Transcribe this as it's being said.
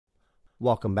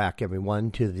Welcome back,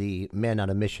 everyone, to the Men on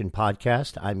a Mission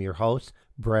podcast. I'm your host,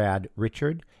 Brad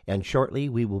Richard, and shortly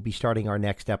we will be starting our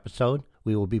next episode.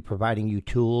 We will be providing you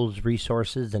tools,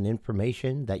 resources, and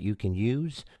information that you can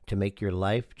use to make your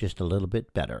life just a little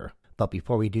bit better. But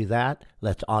before we do that,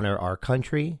 let's honor our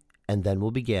country, and then we'll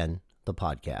begin the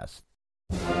podcast.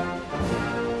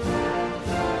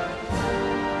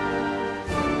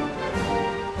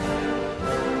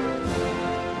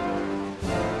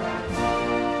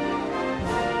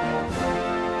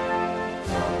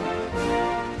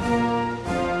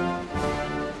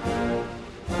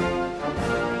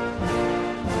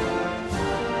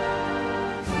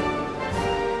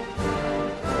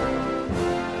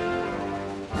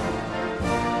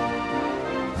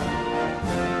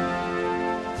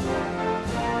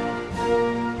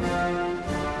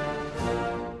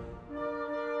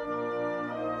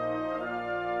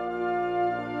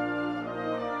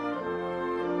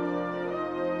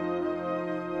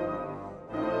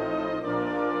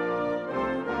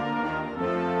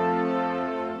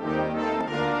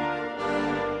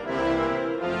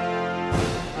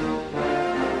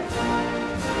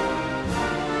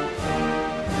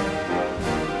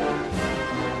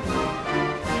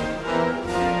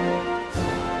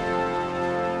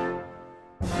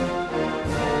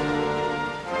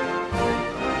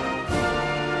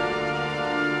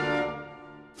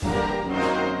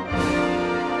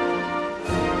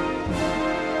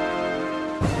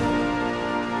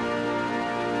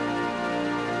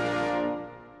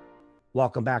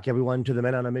 Welcome back, everyone, to the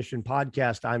Men on a Mission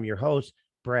podcast. I'm your host,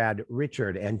 Brad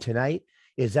Richard, and tonight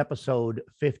is episode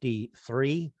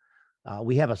 53.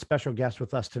 We have a special guest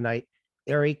with us tonight,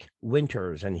 Eric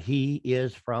Winters, and he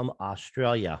is from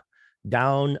Australia,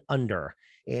 down under,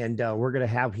 and we're going to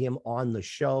have him on the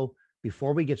show.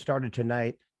 Before we get started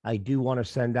tonight, I do want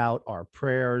to send out our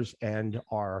prayers and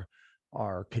our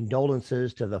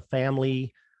condolences to the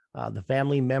family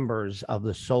members of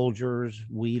the soldiers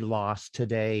we lost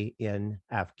today in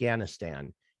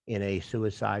Afghanistan in a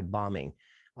suicide bombing.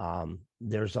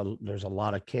 There's a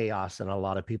lot of chaos and a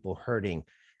lot of people hurting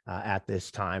at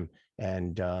this time.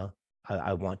 And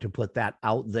I want to put that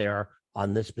out there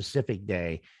on this specific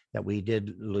day that we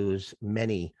did lose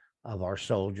many of our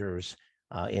soldiers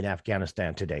in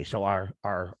Afghanistan today. So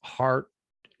our heart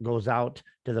goes out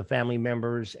to the family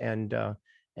members, and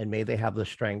may they have the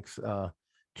strength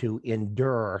to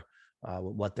endure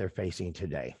what they're facing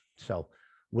today. So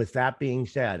with that being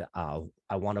said, I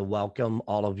want to welcome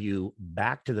all of you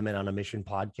back to the Men on a Mission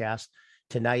podcast.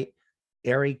 Tonight,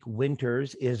 Eric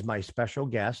Winters is my special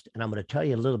guest, and I'm going to tell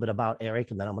you a little bit about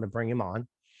Eric, and then I'm going to bring him on.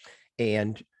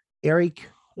 And Eric,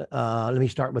 let me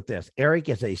start with this. Eric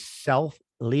is a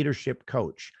self-leadership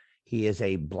coach. He is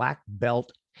a black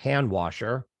belt hand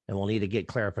washer, and we'll need to get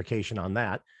clarification on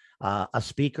that. A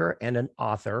speaker and an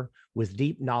author with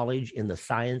deep knowledge in the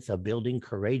science of building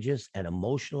courageous and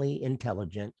emotionally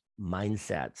intelligent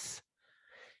mindsets.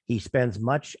 He spends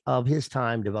much of his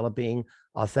time developing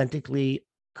authentically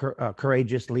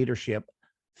courageous leadership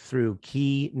through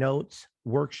keynotes,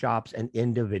 workshops, and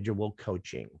individual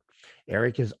coaching.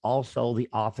 Eric is also the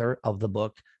author of the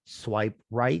book, Swipe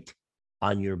Right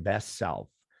on Your Best Self: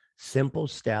 Simple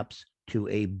Steps to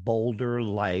a Bolder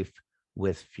Life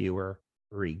with Fewer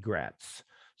Regrets.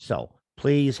 So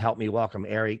please help me welcome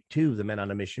Eric to the Men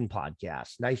on a Mission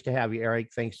podcast. Nice to have you, Eric.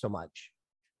 Thanks so much.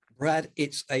 Brad,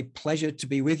 it's a pleasure to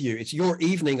be with you. It's your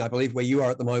evening, I believe, where you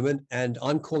are at the moment, and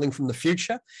I'm calling from the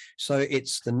future. So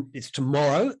it's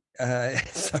tomorrow.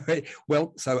 So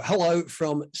hello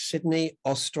from Sydney,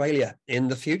 Australia, in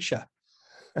the future.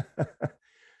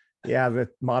 Yeah, the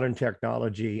modern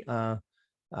technology. There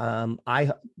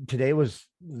was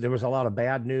a lot of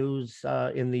bad news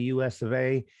in the US of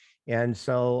A. And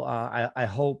so I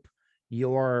hope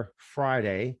your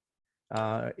Friday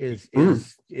is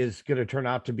going to turn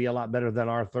out to be a lot better than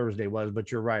our Thursday was.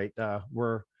 But you're right.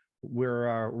 We're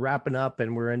wrapping up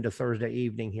and we're into Thursday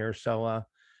evening here. So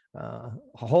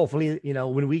hopefully,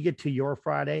 when we get to your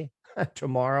Friday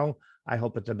tomorrow, I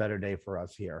hope it's a better day for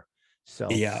us here. So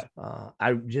yeah,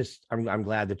 I'm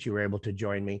glad that you were able to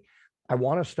join me. I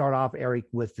want to start off, Eric,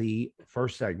 with the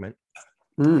first segment,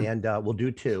 and we'll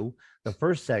do two. The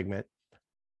first segment,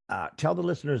 tell the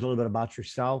listeners a little bit about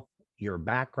yourself, your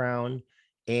background,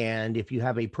 and if you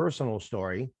have a personal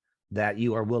story that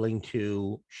you are willing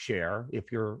to share,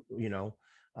 if you're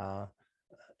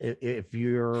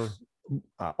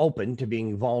open to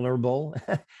being vulnerable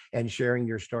and sharing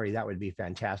your story, that would be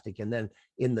fantastic. And then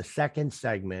in the second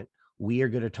segment, we are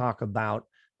going to talk about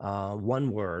one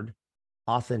word,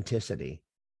 authenticity,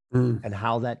 and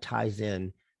how that ties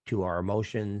in to our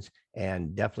emotions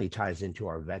and definitely ties into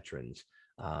our veterans.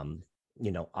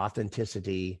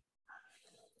 authenticity.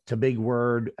 It's a big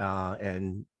word,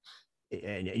 and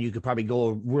you could probably go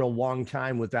a real long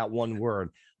time with that one word.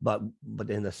 But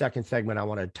in the second segment, I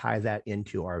want to tie that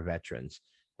into our veterans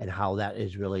and how that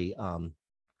is really an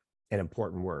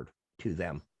important word to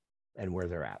them and where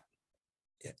they're at.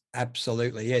 Yeah,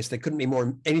 absolutely. Yes, there couldn't be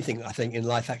more anything, I think, in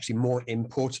life actually more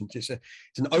important. It's an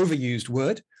overused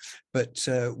word, but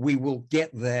we will get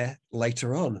there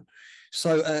later on.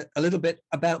 So a little bit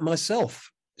about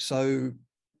myself. So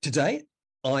today,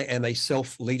 I am a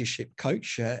self-leadership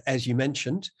coach, as you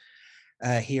mentioned,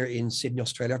 here in Sydney,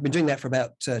 Australia. I've been doing that for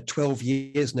about 12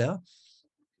 years now,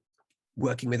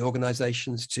 working with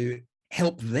organizations to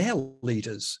help their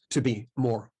leaders to be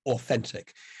more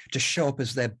authentic, to show up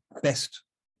as their best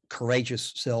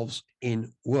courageous selves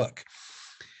in work.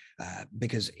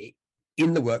 Because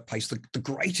in the workplace, the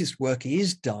greatest work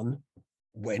is done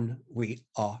when we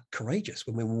are courageous,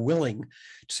 when we're willing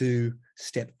to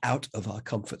step out of our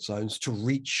comfort zones, to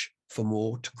reach for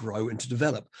more, to grow and to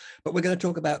develop. But we're going to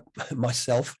talk about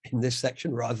myself in this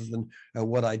section rather than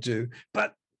what I do.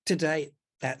 But today,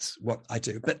 that's what I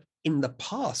do. But in the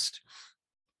past,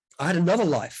 I had another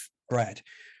life, Brad.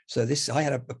 So I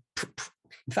had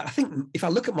in fact, I think if I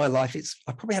look at my life,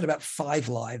 I probably had about 5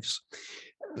 lives.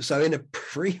 So in a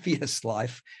previous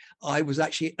life, I was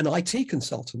actually an IT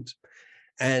consultant,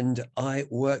 and I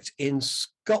worked in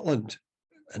Scotland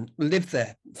and lived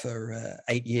there for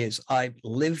 8 years. I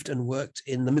lived and worked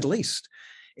in the Middle East,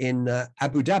 in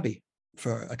Abu Dhabi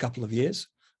for a couple of years.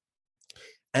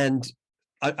 And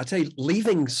I tell you,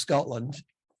 leaving Scotland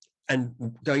and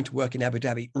going to work in Abu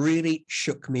Dhabi really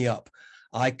shook me up.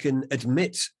 I can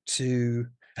admit to,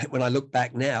 when I look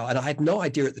back now, and I had no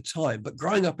idea at the time, but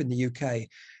growing up in the UK,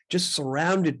 just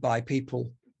surrounded by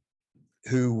people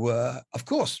who were, of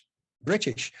course,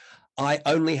 British, I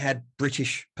only had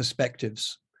British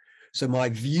perspectives. So my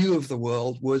view of the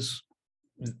world was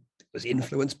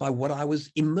influenced by what I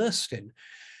was immersed in,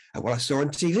 and what I saw on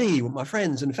TV, what my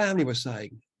friends and family were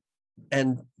saying.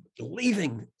 And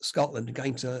leaving Scotland and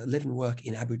going to live and work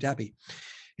in Abu Dhabi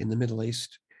in the Middle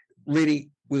East really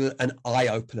was an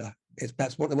eye-opener.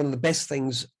 That's one of the best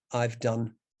things I've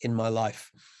done in my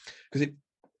life, because it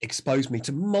exposed me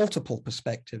to multiple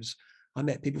perspectives. I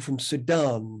met people from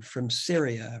Sudan, from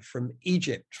Syria, from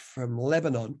Egypt, from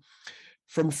Lebanon,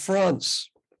 from France,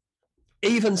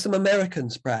 even some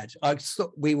Americans, Brad. I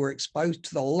thought we were exposed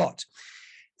to the lot.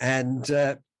 And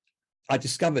I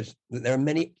discovered that there are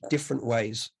many different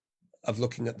ways of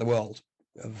looking at the world,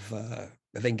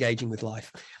 of engaging with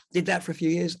life. Did that for a few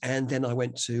years, and then I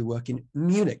went to work in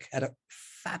Munich. Had a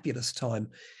fabulous time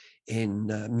in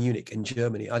Munich in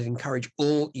Germany. I'd encourage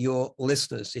all your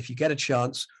listeners, if you get a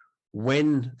chance,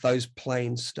 when those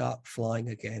planes start flying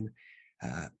again,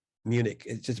 Munich,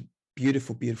 it's just a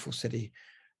beautiful, beautiful city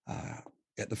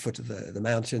at the foot of the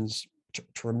mountains.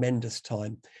 Tremendous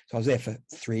time. So I was there for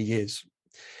 3 years,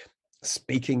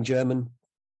 speaking German,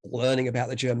 learning about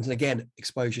the Germans, and again,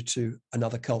 exposure to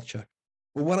another culture.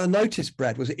 Well, what I noticed,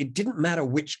 Brad, was it didn't matter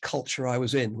which culture I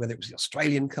was in, whether it was the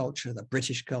Australian culture, the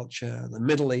British culture, the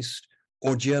Middle East,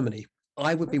 or Germany.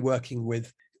 I would be working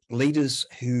with leaders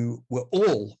who were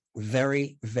all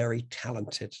very, very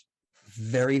talented,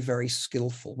 very, very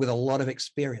skillful, with a lot of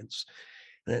experience.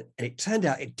 And it turned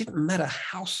out it didn't matter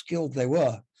how skilled they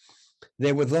were.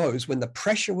 There were those, when the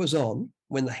pressure was on,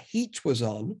 when the heat was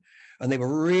on, and they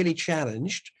were really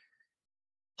challenged,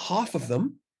 half of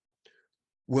them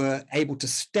were able to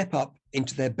step up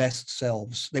into their best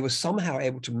selves. They were somehow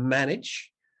able to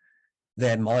manage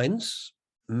their minds,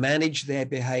 manage their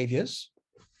behaviors,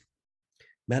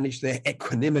 manage their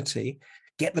equanimity,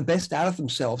 get the best out of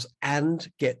themselves, and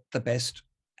get the best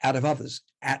out of others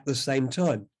at the same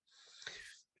time.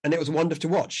 And it was wonderful to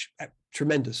watch.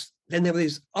 Tremendous. Then there was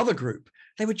this other group.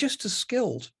 They were just as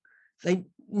skilled. They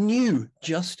knew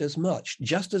just as much,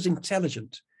 just as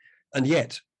intelligent. And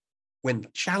yet, when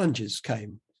challenges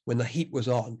came, when the heat was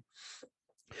on,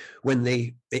 when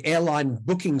the airline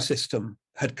booking system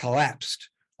had collapsed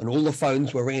and all the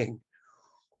phones were ringing,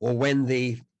 or when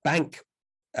the bank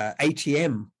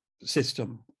ATM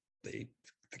system, the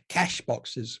cash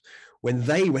boxes, when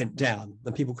they went down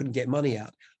and people couldn't get money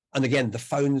out, and again, the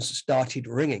phones started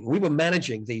ringing. We were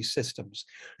managing these systems.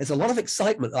 There's a lot of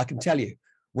excitement, I can tell you,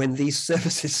 when these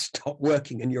services stop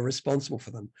working and you're responsible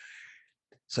for them.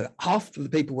 So half of the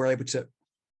people were able to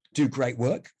do great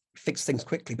work, fix things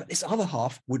quickly, but this other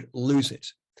half would lose it.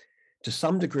 To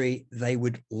some degree, they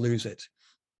would lose it.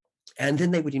 And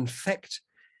then they would infect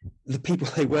the people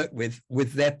they work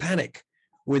with their panic,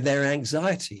 with their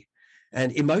anxiety.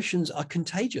 And emotions are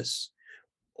contagious,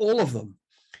 all of them.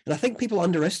 And I think people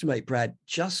underestimate, Brad,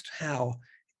 just how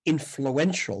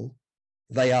influential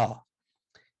they are.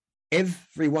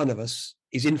 Every one of us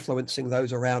is influencing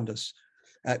those around us,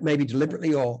 maybe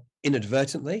deliberately or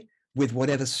inadvertently, with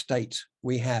whatever state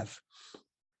we have.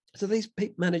 So these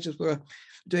managers were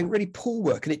doing really poor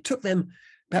work, and it took them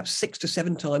perhaps 6 to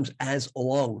 7 times as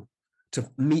long to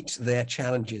meet their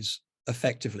challenges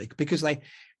effectively, because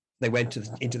they went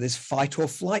into this fight or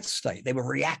flight state. They were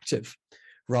reactive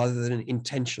rather than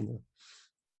intentional.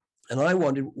 And I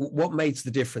wondered what makes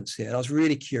the difference here. And I was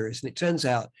really curious. And it turns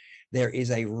out there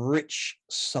is a rich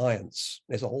science.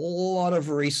 There's a lot of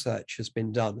research has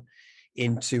been done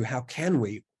into how can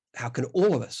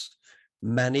all of us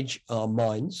manage our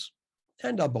minds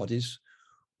and our bodies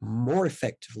more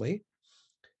effectively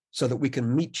so that we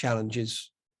can meet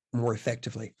challenges more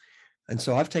effectively. And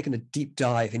so I've taken a deep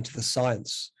dive into the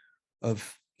science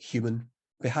of human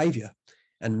behavior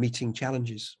and meeting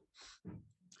challenges.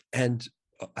 And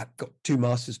I've got 2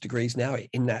 master's degrees now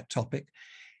in that topic.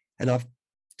 And I've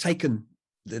taken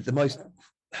the most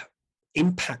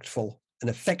impactful and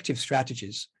effective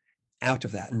strategies out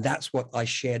of that. And that's what I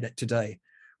shared today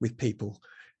with people,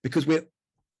 because we're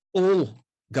all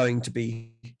going to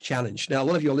be challenged. Now, a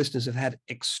lot of your listeners have had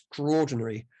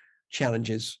extraordinary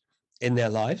challenges in their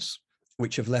lives,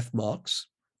 which have left marks.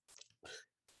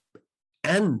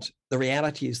 And the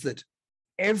reality is that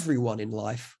everyone in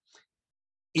life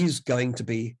is going to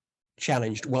be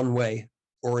challenged one way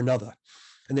or another.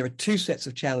 And there are 2 sets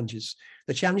of challenges.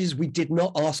 The challenges we did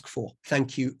not ask for,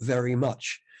 thank you very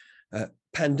much.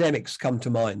 Pandemics come to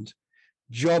mind,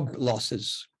 job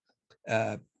losses,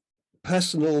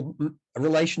 personal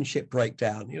relationship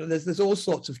breakdown. There's all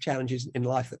sorts of challenges in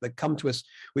life that come to us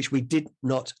which we did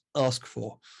not ask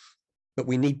for, but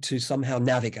we need to somehow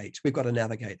navigate. We've got to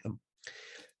navigate them.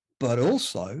 But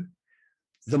also,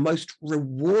 the most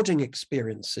rewarding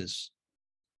experiences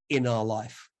in our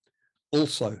life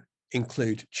also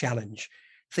include challenge,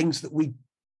 things that we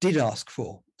did ask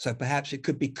for. So perhaps it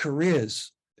could be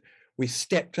careers. We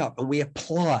stepped up and we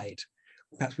applied.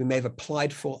 Perhaps we may have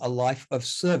applied for a life of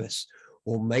service,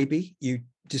 or maybe you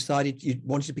decided you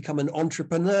wanted to become an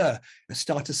entrepreneur,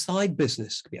 start a side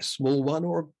business. It could be a small one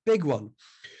or a big one.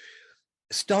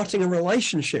 Starting a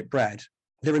relationship, Brad.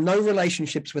 There are no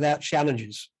relationships without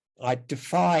challenges. I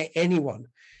defy anyone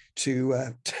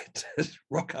to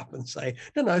rock up and say,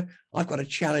 no, I've got a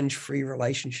challenge-free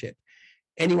relationship.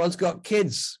 Anyone's got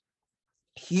kids,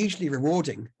 hugely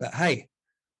rewarding, but hey,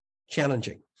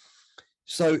 challenging.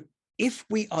 So if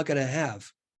we are going to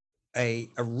have a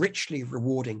richly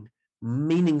rewarding,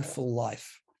 meaningful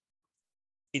life,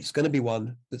 it's going to be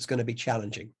one that's going to be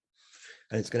challenging.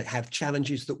 And it's going to have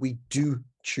challenges that we do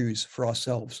choose for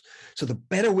ourselves. So the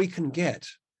better we can get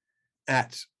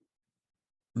at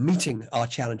meeting our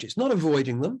challenges, not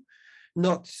avoiding them,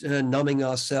 not numbing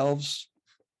ourselves,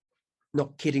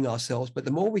 not kidding ourselves, but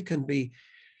the more we can be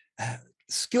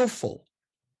skillful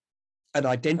at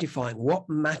identifying what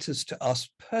matters to us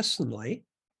personally,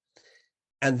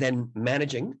 and then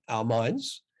managing our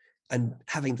minds and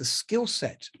having the skill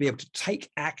set to be able to take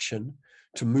action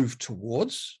to move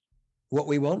towards what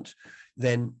we want,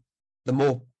 then the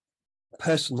more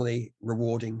personally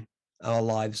rewarding our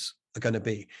lives are going to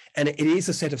be. And it is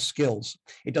a set of skills.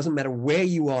 It doesn't matter where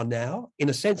you are now. In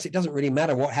a sense, it doesn't really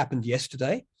matter what happened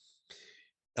yesterday.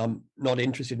 I'm not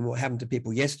interested in what happened to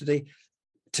people yesterday.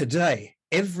 Today,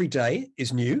 every day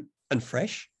is new and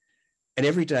fresh, and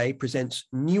every day presents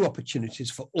new opportunities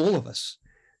for all of us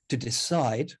to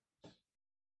decide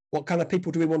what kind of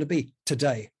people do we want to be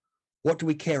today? What do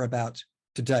we care about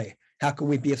today? How can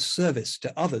we be of service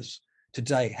to others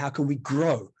today? How can we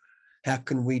grow? How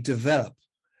can we develop?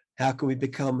 How can we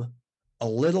become a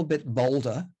little bit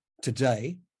bolder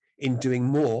today in doing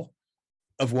more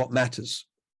of what matters?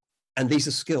 And these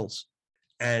are skills.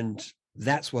 And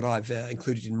that's what I've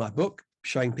included in my book,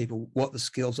 showing people what the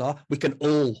skills are. We can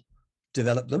all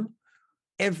develop them.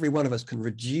 Every one of us can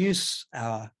reduce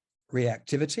our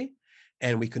reactivity,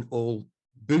 and we can all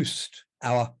boost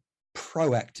our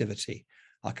proactivity,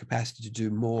 our capacity to do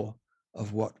more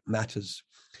of what matters.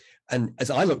 And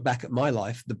as I look back at my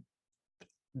life,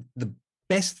 the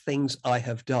best things I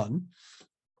have done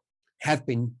have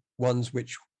been ones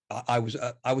which I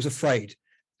was afraid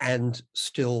and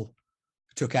still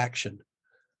took action.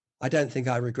 I don't think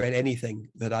I regret anything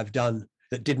that I've done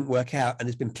that didn't work out, and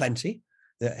there's been plenty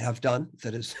that have done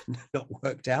that has not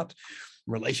worked out,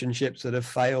 relationships that have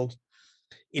failed,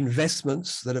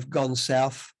 investments that have gone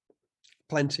south,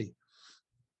 plenty.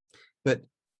 But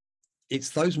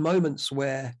it's those moments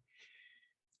where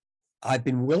I've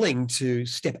been willing to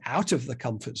step out of the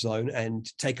comfort zone and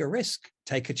take a risk,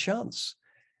 take a chance,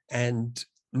 and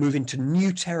move into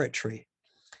new territory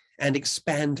and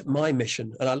expand my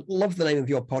mission. And I love the name of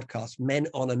your podcast, Men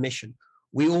on a Mission.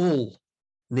 We all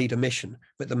need a mission,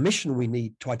 but the mission we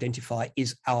need to identify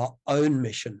is our own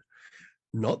mission,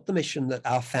 not the mission that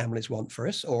our families want for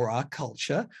us or our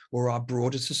culture or our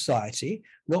broader society,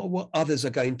 not what others are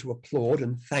going to applaud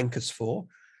and thank us for,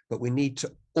 but we need to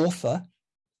author,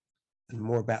 and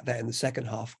more about that in the second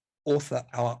half, author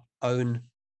our own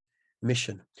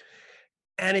mission.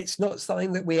 And it's not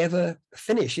something that we ever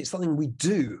finish. It's something we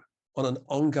do on an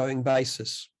ongoing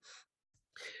basis.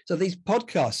 So these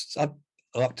podcasts, I'm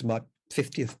up to my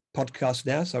 50th podcast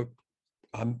now, so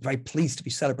I'm very pleased to be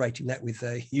celebrating that with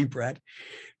you, Brad.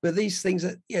 But these things,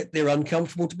 they're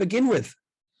uncomfortable to begin with.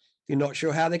 You're not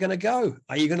sure how they're going to go.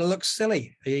 Are you going to look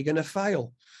silly? Are you going to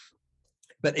fail?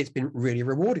 But it's been really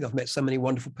rewarding. I've met so many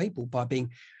wonderful people by being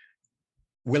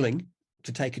willing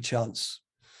to take a chance.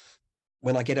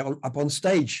 When I get up on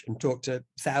stage and talk to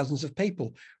thousands of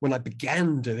people, when I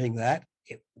began doing that,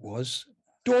 it was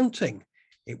daunting.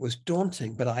 It was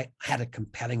daunting, but I had a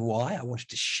compelling why. I wanted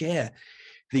to share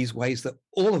these ways that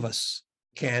all of us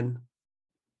can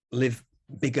live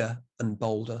bigger and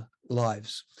bolder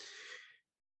lives.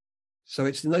 So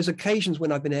it's in those occasions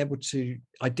when I've been able to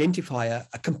identify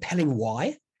a compelling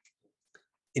why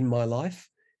in my life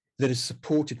that has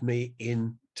supported me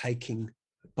in taking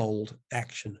bold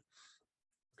action.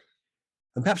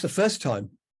 And perhaps the first time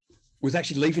was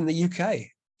actually leaving the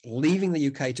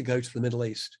UK to go to the Middle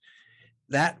East.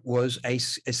 That was a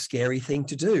scary thing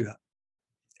to do.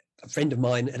 A friend of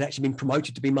mine had actually been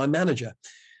promoted to be my manager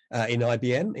in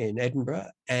IBM in Edinburgh.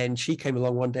 And she came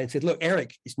along one day and said, look,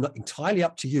 Eric, it's not entirely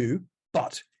up to you,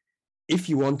 but if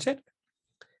you want it,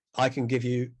 I can give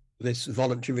you this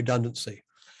voluntary redundancy.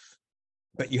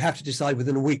 But you have to decide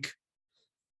within a week.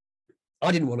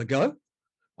 I didn't want to go.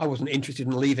 I wasn't interested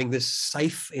in leaving this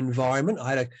safe environment. I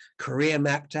had a career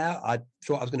mapped out. I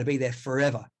thought I was going to be there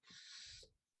forever.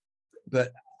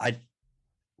 But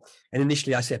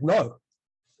initially I said, no,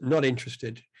 not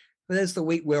interested. But as the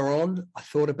week wore on, I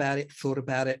thought about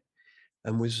it,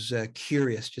 and was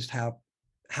curious just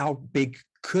how big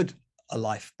could a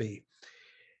life be?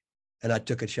 And I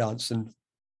took a chance and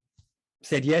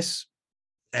said yes.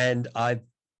 And I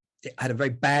had a very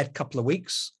bad couple of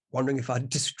weeks, wondering if I'd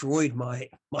destroyed my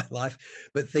life,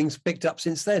 but things picked up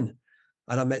since then.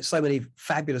 And I met so many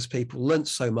fabulous people, learned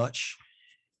so much.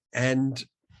 And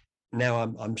now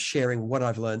I'm sharing what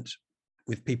I've learned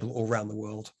with people all around the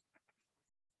world.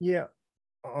 Yeah.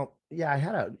 I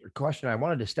had a question. I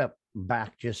wanted to step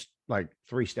back just like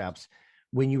 3 steps.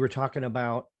 When you were talking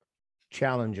about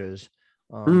challenges,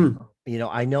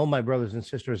 I know my brothers and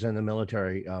sisters in the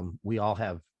military, we all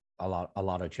have a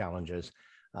lot of challenges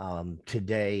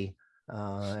today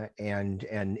and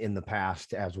in the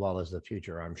past, as well as the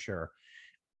future, I'm sure.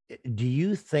 Do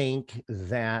you think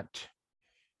that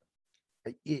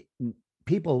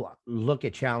people look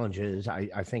at challenges,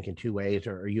 I think, in 2 ways,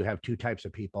 or you have 2 types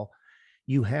of people?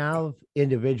 You have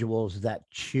individuals that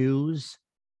choose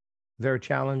their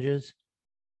challenges,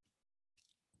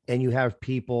 and you have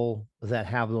people that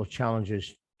have those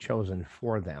challenges chosen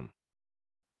for them.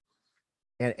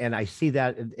 And I see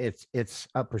that it's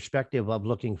a perspective of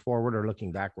looking forward or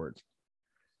looking backwards.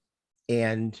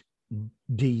 And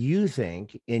do you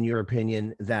think, in your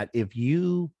opinion, that if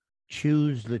you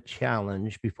choose the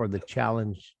challenge before the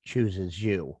challenge chooses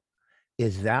you,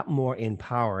 is that more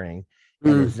empowering?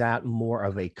 And is that more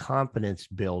of a confidence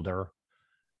builder,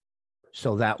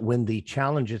 so that when the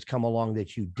challenges come along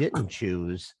that you didn't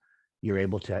choose, you're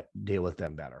able to deal with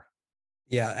them better?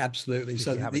 Yeah, absolutely.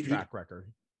 So you have a track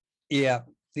record. Yeah,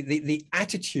 the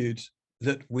attitude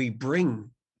that we bring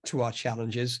to our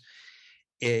challenges,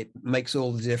 it makes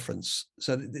all the difference.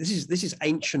 So this is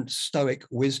ancient Stoic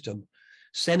wisdom.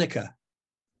 Seneca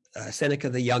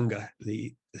the Younger,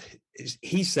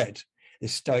 he said,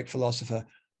 this Stoic philosopher,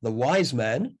 the wise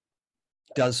man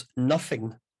does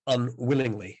nothing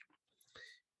unwillingly.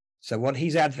 So what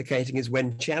he's advocating is,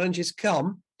 when challenges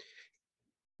come,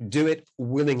 do it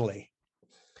willingly.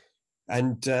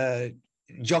 And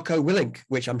Jocko Willink,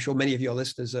 which I'm sure many of your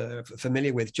listeners are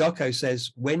familiar with, Jocko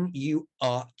says, when you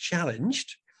are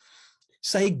challenged,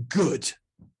 say good.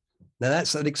 Now,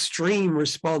 that's an extreme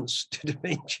response to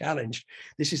being challenged.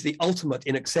 This is the ultimate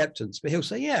in acceptance. But he'll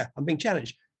say, yeah, I'm being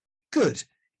challenged. Good.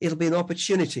 It'll be an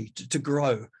opportunity to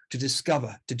grow, to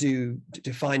discover, to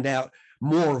find out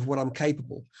more of what I'm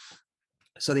capable.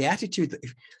 So the attitude that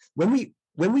when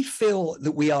we feel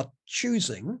that we are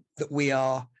choosing, that we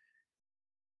are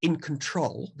in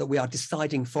control, that we are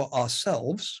deciding for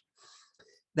ourselves,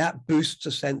 that boosts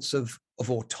a sense of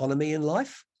autonomy in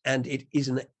life. and it is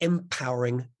an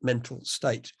empowering mental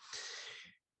state.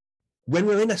 When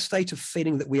we're in a state of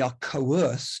feeling that we are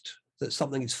coerced, that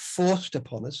something is forced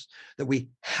upon us, that we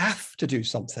have to do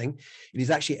something, it is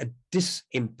actually a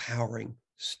disempowering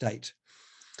state.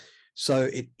 So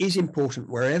it is important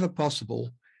wherever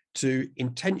possible to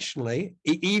intentionally,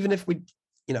 even if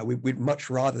we'd much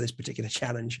rather this particular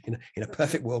challenge in a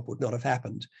perfect world would not have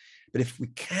happened. But if we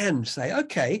can say,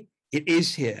 okay, it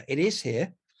is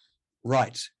here,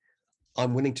 right,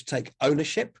 I'm willing to take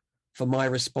ownership for my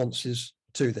responses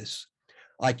to this.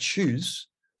 I choose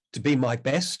to be my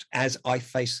best as I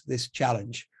face this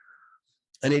challenge.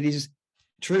 And it is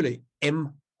truly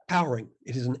empowering.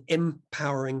 It is an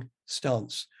empowering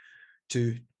stance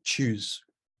to choose.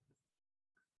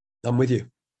 I'm with you.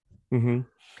 Mm-hmm.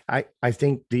 I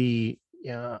think the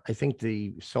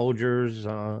soldiers,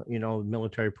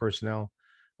 military personnel,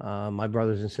 my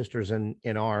brothers and sisters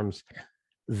in arms,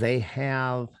 they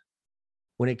have,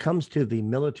 when it comes to the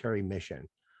military mission,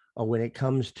 or when it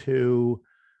comes to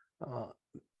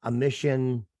a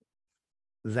mission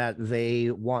that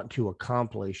they want to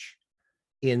accomplish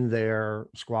in their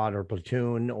squad or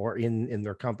platoon or in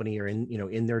their company or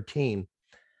in their team,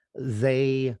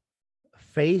 they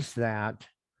face that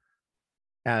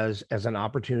as an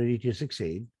opportunity to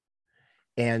succeed,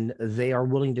 and they are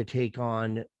willing to take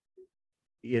on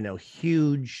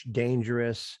huge,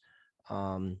 dangerous,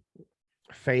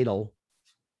 fatal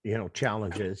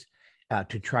challenges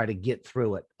to try to get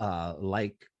through it,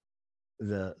 like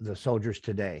the soldiers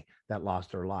today that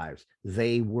lost their lives.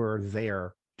 They were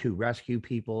there to rescue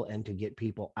people and to get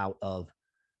people out of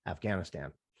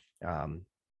Afghanistan.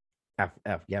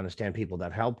 Afghanistan people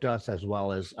that helped us, as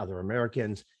well as other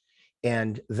Americans,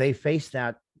 and they faced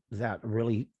that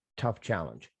really tough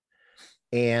challenge.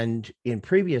 And in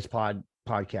previous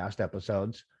podcast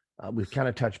episodes, we've kind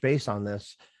of touched base on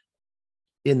this.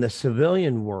 In the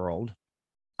civilian world,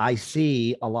 I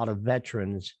see a lot of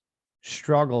veterans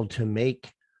struggle to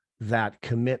make that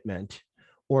commitment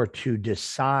or to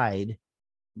decide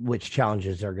which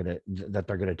challenges they're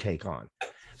gonna take on,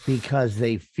 because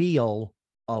they feel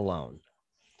alone.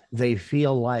 They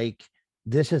feel like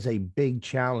this is a big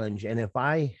challenge, and if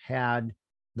I had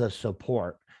the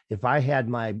support, if I had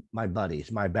my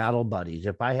buddies, my battle buddies,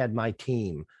 if I had my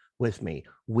team with me,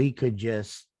 we could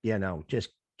just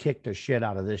kick the shit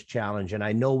out of this challenge, and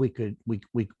I know we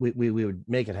would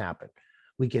make it happen.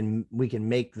 We can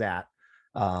make that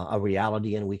a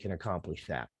reality, and we can accomplish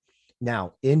that.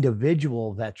 Now,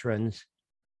 individual veterans,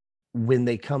 when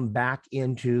they come back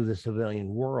into the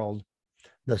civilian world,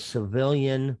 the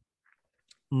civilian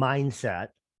mindset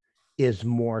is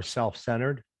more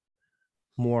self-centered,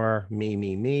 more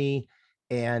me,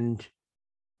 and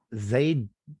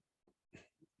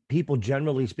people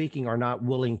generally speaking are not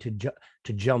willing to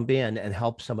jump in and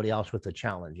help somebody else with the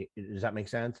challenge. Does that make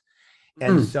sense?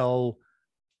 And so,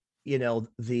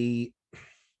 the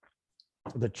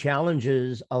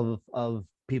challenges of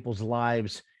people's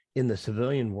lives in the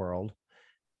civilian world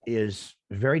is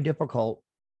very difficult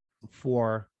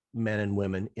for men and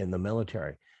women in the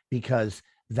military, because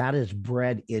that is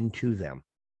bred into them.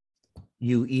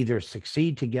 You either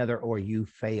succeed together or you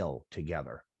fail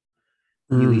together.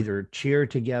 You either cheer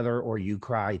together or you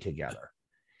cry together.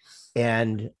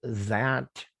 And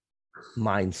that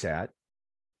mindset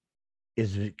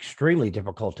is extremely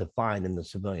difficult to find in the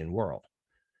civilian world,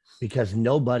 because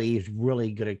nobody is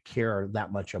really going to care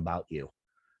that much about you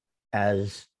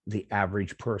as the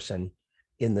average person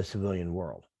in the civilian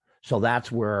world. So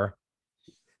that's where,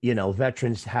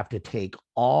 veterans have to take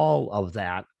all of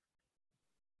that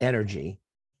energy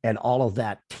and all of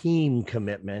that team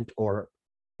commitment or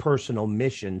personal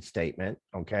mission statement,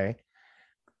 okay,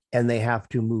 and they have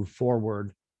to move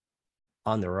forward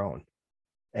on their own.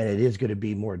 And it is going to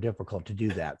be more difficult to do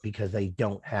that because they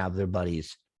don't have their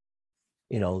buddies,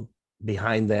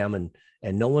 behind them,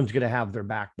 and no one's going to have their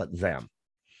back but them.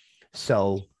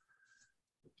 So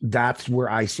that's where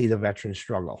I see the veterans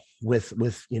struggle with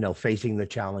facing the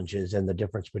challenges and the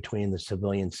difference between the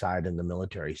civilian side and the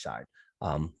military side.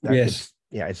 Yes.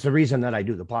 It's the reason that I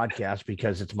do the podcast,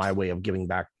 because it's my way of giving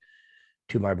back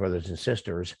to my brothers and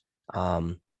sisters,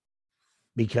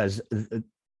 because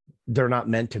they're not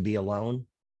meant to be alone.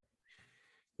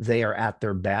 They are at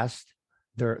their best.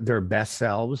 Their best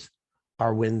selves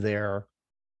are when they're,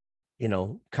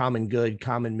 common good,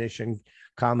 common mission,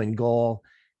 common goal,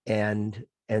 and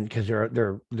because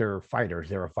they're fighters,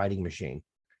 they're a fighting machine,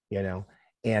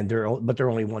 and they're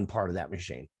only one part of that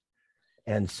machine.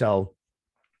 And so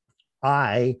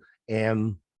I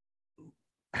am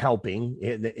helping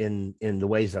in the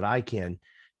ways that I can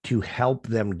to help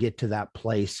them get to that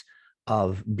place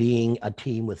of being a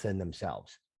team within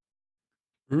themselves.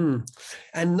 Mm.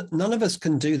 And none of us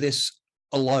can do this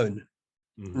alone.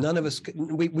 Mm-hmm. None of us,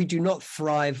 we do not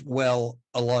thrive well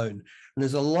alone. And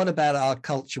there's a lot about our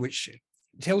culture which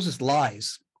tells us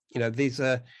lies. These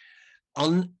are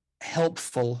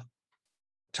unhelpful,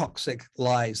 toxic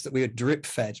lies that we are drip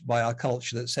fed by our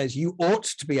culture that says you ought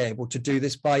to be able to do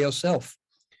this by yourself.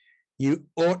 You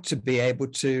ought to be able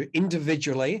to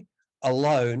individually,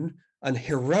 alone, and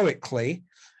heroically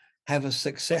have a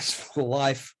successful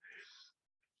life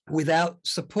without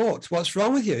support. What's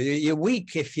wrong with you? You're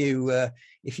weak if you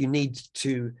need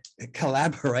to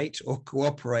collaborate or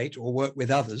cooperate or work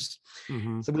with others.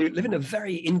 Mm-hmm. So we live in a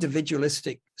very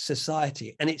individualistic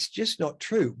society, and it's just not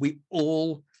true. We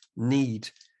all need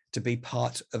to be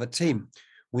part of a team.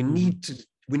 We need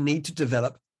to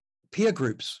develop peer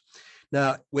groups.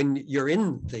 Now, when you're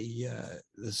in the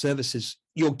services,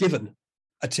 you're given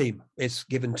a team. It's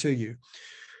given to you.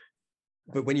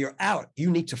 But when you're out, you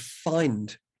need to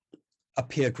find a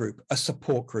peer group, a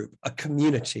support group, a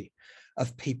community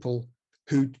of people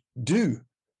who do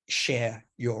share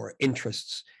your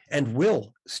interests and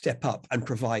will step up and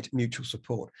provide mutual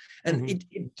support. And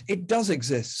it does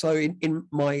exist. So in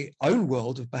my own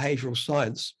world of behavioral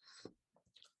science,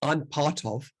 I'm part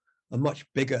of a much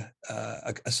bigger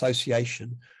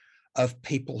association of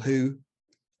people who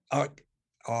have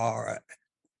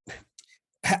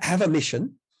a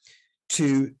mission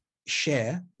to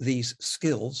share these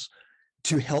skills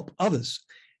to help others.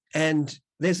 And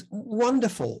there's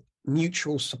wonderful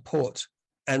mutual support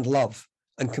and love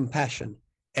and compassion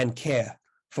and care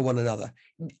for one another,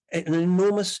 an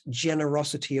enormous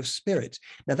generosity of spirit.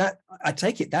 Now that, I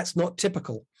take it, that's not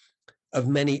typical of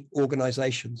many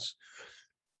organizations,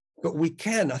 but we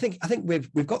can, I think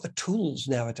we've got the tools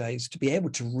nowadays to be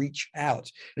able to reach out,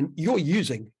 and you're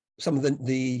using some of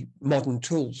the modern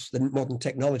tools, the modern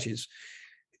technologies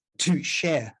to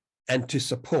share and to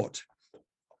support.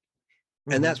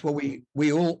 And that's what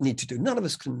we all need to do. None of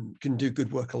us can do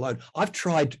good work alone. I've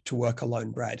tried to work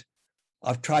alone, Brad.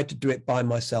 I've tried to do it by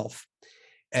myself.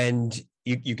 And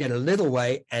you get a little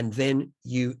way and then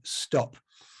you stop.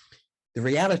 The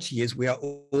reality is we are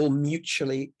all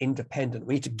mutually independent.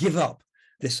 We need to give up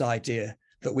this idea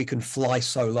that we can fly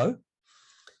solo.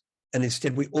 And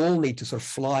instead, we all need to sort of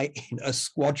fly in a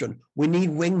squadron. We need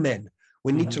wingmen.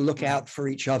 We need to look out for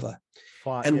each other.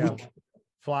 Flying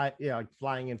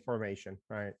in formation,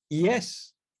 right?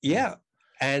 Yes. Yeah.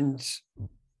 And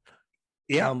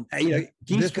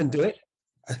geese can do it.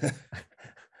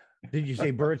 Did you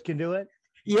say birds can do it?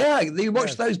 Yeah, you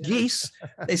watch those geese.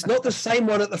 It's not the same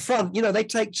one at the front. They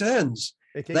take turns.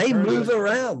 They move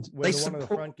around. When the one at the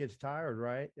front gets tired,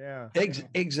 right? Yeah.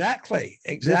 Exactly.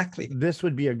 This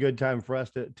would be a good time for us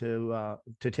to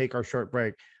take our short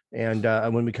break. And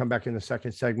when we come back in the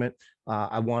second segment,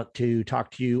 I want to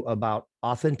talk to you about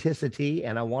authenticity,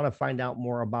 and I want to find out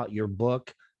more about your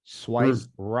book, Swipe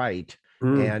Right.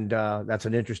 And that's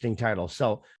an interesting title.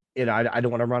 So, I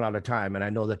don't want to run out of time, and I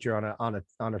know that you're on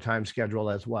a time schedule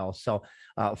as well. So,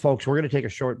 folks, we're going to take a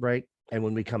short break, and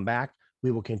when we come back,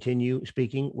 we will continue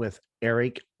speaking with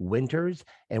Eric Winters,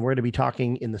 and we're going to be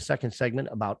talking in the second segment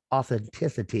about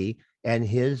authenticity and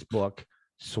his book,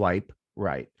 Swipe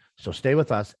Right. So stay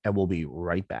with us, and we'll be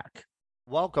right back.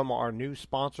 Welcome our new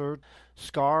sponsor,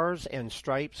 Scars and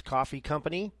Stripes Coffee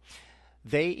Company.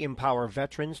 They empower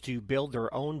veterans to build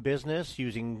their own business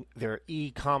using their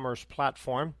e-commerce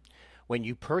platform. When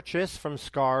you purchase from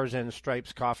Scars and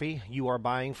Stripes Coffee, you are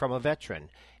buying from a veteran,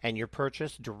 and your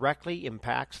purchase directly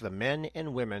impacts the men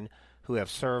and women who have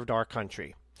served our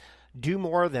country. Do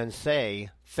more than say,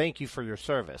 thank you for your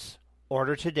service.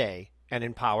 Order today and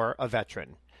empower a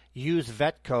veteran. Use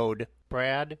vet code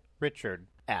Brad Richard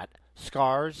at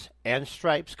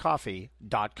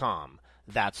scarsandstripescoffee.com.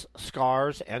 That's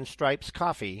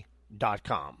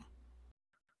scarsandstripescoffee.com.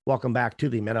 Welcome back to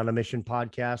the Men on a Mission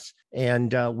podcast.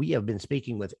 And we have been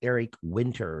speaking with Eric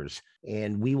Winters,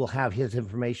 and we will have his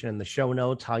information in the show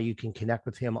notes, how you can connect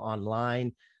with him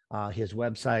online, his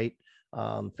website,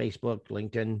 Facebook,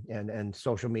 LinkedIn, and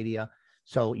social media.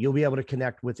 So you'll be able to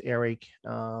connect with Eric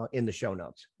in the show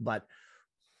notes. But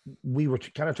we were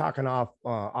kind of talking off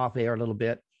air a little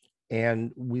bit,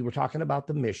 and we were talking about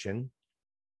the mission,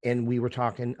 and we were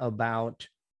talking about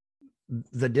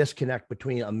the disconnect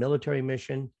between a military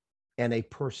mission and a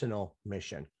personal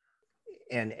mission.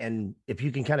 And if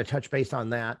you can kind of touch base on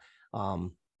that,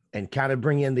 and kind of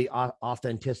bring in the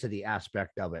authenticity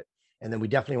aspect of it. And then we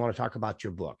definitely want to talk about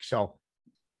your book. So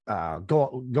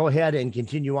go ahead and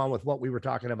continue on with what we were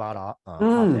talking about out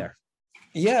there.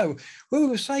 Yeah, well, we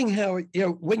were saying how,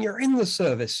 when you're in the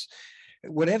service,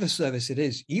 whatever service it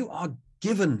is, you are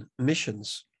given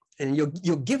missions and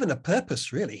you're given a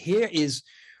purpose, really. Here is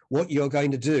what you're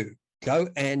going to do. Go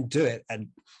and do it.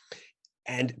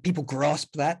 And people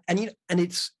grasp that. And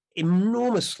it's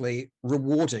enormously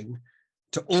rewarding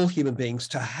to all human beings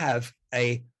to have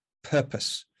a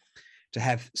purpose, to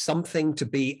have something to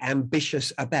be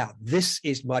ambitious about. This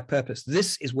is my purpose.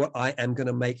 This is what I am going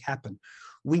to make happen.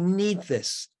 We need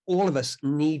this. All of us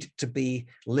need to be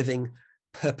living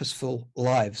purposeful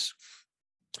lives.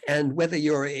 And whether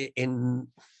you're in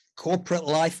corporate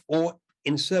life or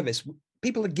in service,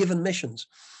 people are given missions.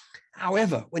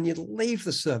 However, when you leave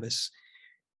the service,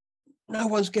 no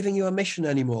one's giving you a mission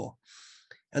anymore.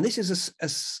 And this is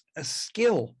a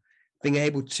skill, being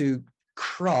able to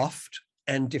craft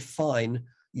and define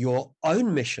your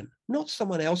own mission, not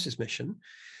someone else's mission,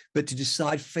 but to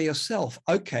decide for yourself,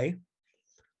 okay,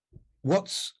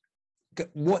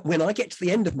 when I get to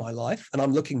the end of my life and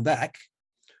I'm looking back,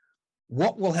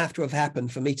 what will have to have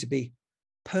happened for me to be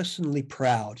personally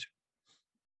proud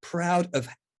of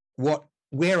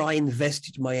where I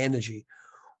invested my energy,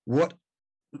 what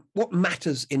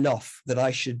matters enough that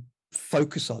I should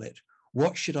focus on it?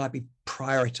 What should I be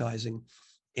prioritizing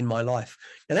in my life?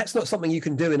 Now, that's not something you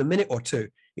can do in a minute or two.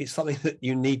 It's something that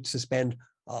you need to spend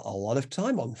a lot of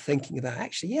time on, thinking about,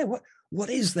 actually, yeah, what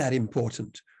is that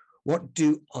important? What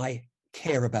do I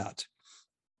care about?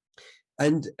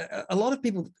 And a lot of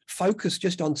people focus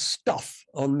just on stuff,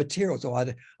 on materials. Oh,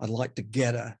 I'd like to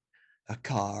get a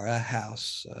car, a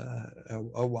house,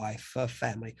 a wife, a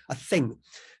family, a thing.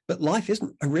 But life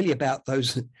isn't really about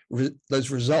those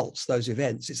results, those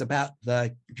events. It's about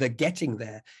the getting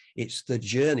there. It's the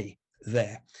journey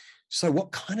there. So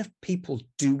what kind of people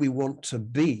do we want to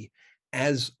be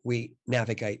as we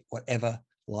navigate whatever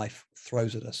life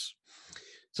throws at us?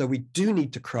 So we do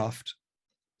need to craft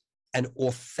an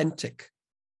authentic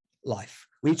life.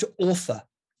 We need to author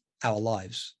our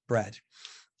lives, Brad.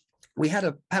 We had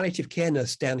a palliative care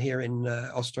nurse down here in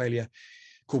Australia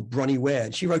called Bronnie Ware,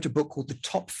 and she wrote a book called The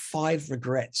Top 5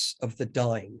 Regrets of the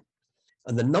Dying.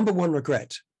 And the number one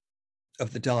regret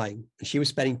of the dying, and she was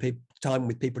spending time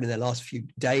with people in their last few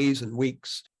days and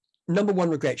weeks, number one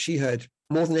regret she heard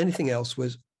more than anything else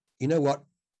was, you know what,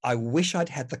 I wish I'd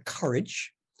had the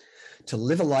courage to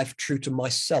live a life true to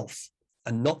myself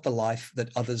and not the life that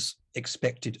others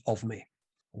expected of me.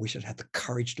 I wish I'd had the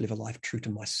courage to live a life true to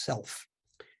myself,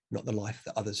 not the life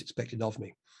that others expected of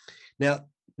me. Now,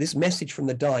 this message from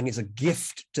the dying is a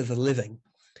gift to the living,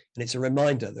 and it's a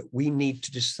reminder that we need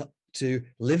to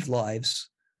live lives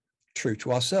true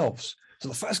to ourselves. So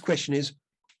the first question is,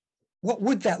 what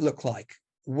would that look like?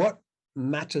 What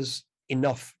matters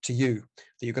enough to you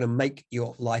that you're going to make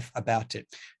your life about it?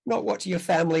 Not what your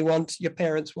family want, your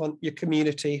parents want, your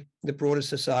community, the broader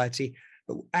society,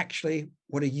 but actually,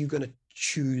 what are you going to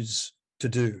choose to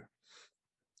do?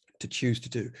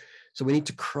 So we need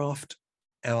to craft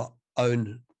our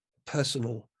own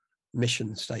personal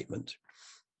mission statement.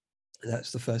 And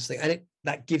that's the first thing. And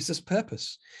that gives us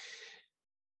purpose.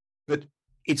 But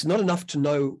it's not enough to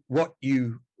know what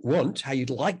you want, how you'd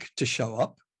like to show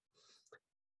up.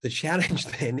 The challenge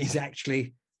then is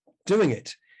actually doing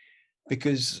it,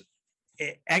 because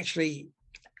actually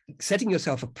setting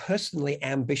yourself a personally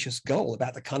ambitious goal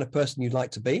about the kind of person you'd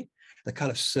like to be, the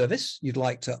kind of service you'd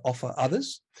like to offer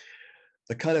others,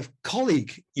 the kind of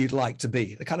colleague you'd like to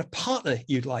be, the kind of partner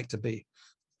you'd like to be.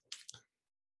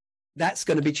 That's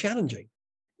going to be challenging.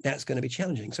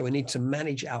 So we need to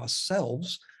manage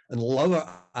ourselves and lower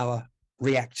our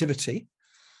reactivity,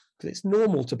 because it's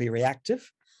normal to be reactive,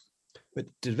 but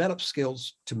develop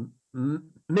skills to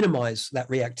minimize that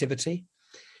reactivity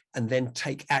and then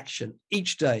take action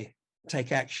each day,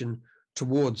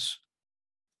 towards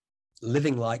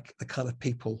living like the kind of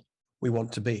people we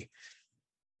want to be,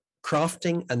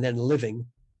 crafting and then living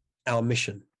our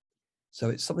mission. So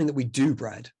it's something that we do,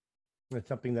 Brad. It's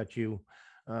something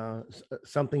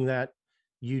that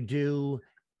you do,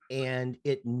 and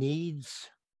it needs,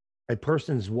 a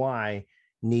person's why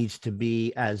needs to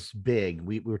be as big.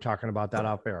 We were talking about that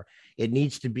off air. It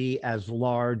needs to be as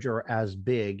large or as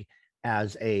big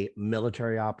as a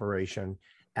military operation,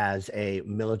 as a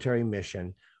military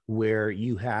mission, where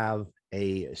you have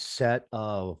a set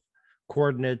of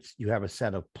coordinates, you have a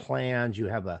set of plans, you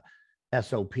have a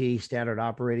SOP, standard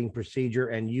operating procedure,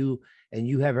 and you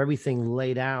have everything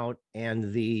laid out,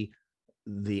 and the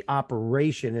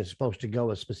operation is supposed to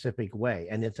go a specific way,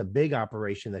 and it's a big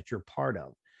operation that you're part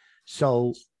of.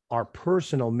 So our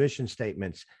personal mission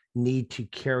statements need to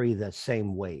carry the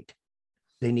same weight.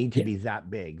 They need to be that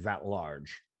big, that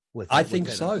large. I think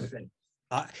so.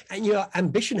 And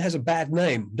ambition has a bad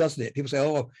name, doesn't it? People say,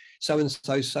 "Oh, so and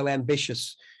so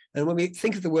ambitious." And when we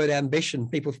think of the word ambition,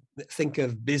 people think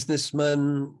of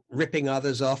businessmen ripping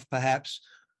others off, perhaps.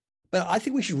 But I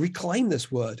think we should reclaim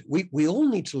this word. We all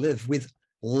need to live with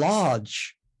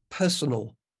large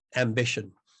personal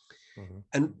ambition,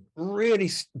 and really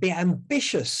be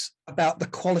ambitious about the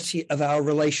quality of our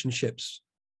relationships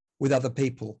with other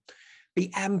people.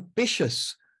 Be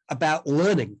ambitious about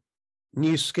learning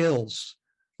new skills,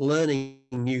 learning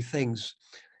new things.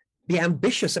 Be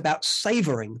ambitious about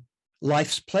savoring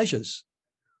life's pleasures.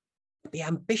 Be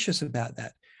ambitious about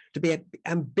that. To be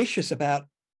ambitious about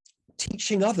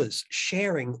teaching others,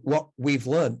 sharing what we've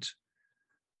learned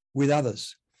with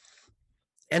others.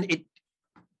 And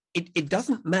it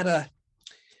doesn't matter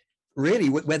really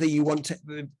whether you want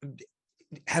to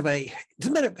have it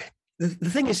doesn't matter. The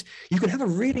thing is, you can have a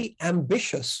really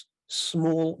ambitious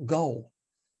small goal,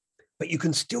 but you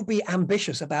can still be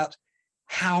ambitious about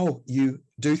how you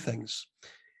do things.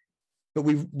 But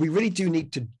we really do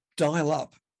need to dial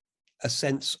up a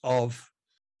sense of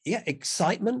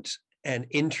excitement and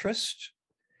interest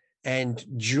and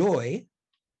joy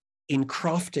in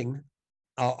crafting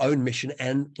our own mission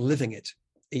and living it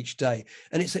each day.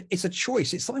 And it's a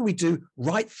choice. It's something we do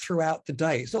right throughout the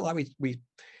day. It's not like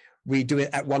we do it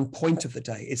at one point of the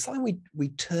day. It's something we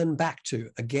turn back to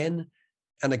again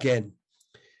and again,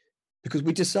 because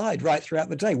we decide right throughout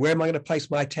the day, where am I going to place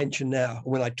my attention now?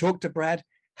 When I talk to Brad,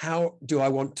 how do I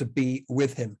want to be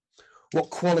with him? What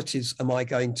qualities am I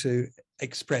going to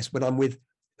express when I'm with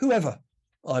whoever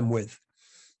I'm with?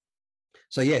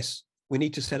 So yes, we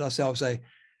need to set ourselves a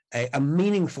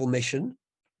meaningful mission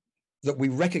that we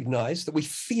recognize, that we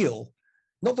feel,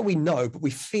 not that we know, but we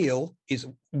feel is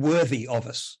worthy of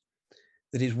us,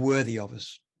 that is worthy of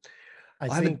us.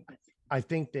 I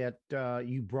think that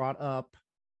you brought up,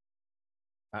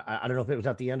 I don't know if it was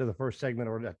at the end of the first segment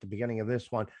or at the beginning of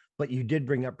this one, but you did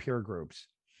bring up peer groups.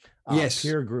 Yes.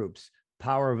 Peer groups,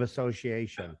 power of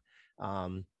association,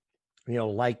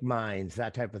 like minds,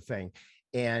 that type of thing.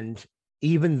 And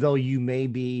even though you may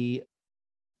be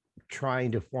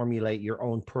trying to formulate your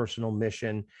own personal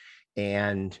mission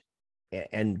and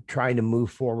trying to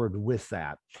move forward with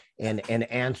that and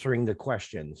answering the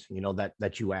questions,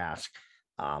 that you ask,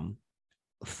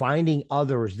 finding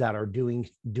others that are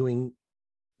doing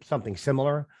something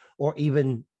similar, or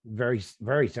even very,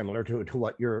 very similar to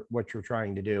what you're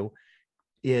trying to do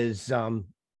is,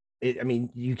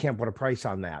 you can't put a price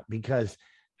on that, because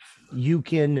you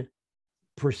can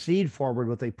proceed forward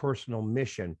with a personal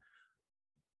mission,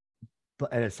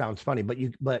 and it sounds funny, but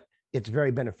it's very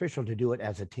beneficial to do it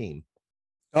as a team.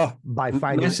 By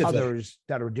finding massively. others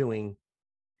that are doing,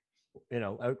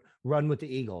 run with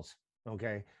the Eagles,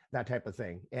 okay, that type of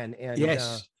thing, and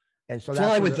yes, and so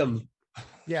fly with them.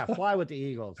 Yeah, fly with the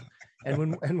Eagles,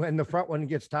 and when the front one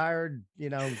gets tired,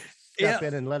 step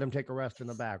in and let him take a rest in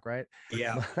the back, right?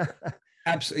 Yeah.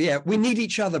 Absolutely. Yeah. We need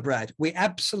each other, Brad. We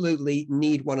absolutely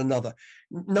need one another.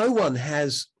 No one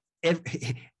has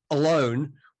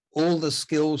alone all the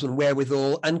skills and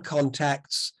wherewithal and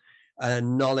contacts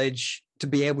and knowledge to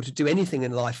be able to do anything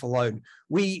in life alone.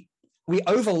 We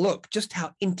overlook just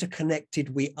how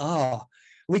interconnected we are.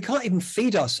 We can't even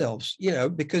feed ourselves,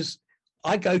 because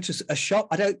I go to a shop.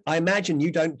 I imagine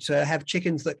you don't have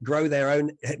chickens that grow their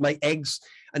own, make eggs.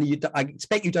 And I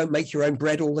expect you don't make your own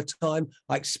bread all the time.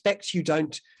 I expect you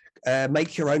don't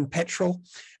make your own petrol,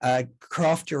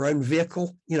 craft your own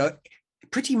vehicle.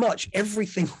 Pretty much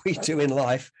everything we do in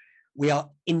life, we are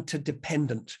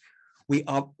interdependent. We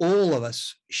are all of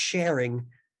us sharing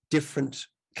different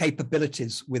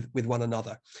capabilities with one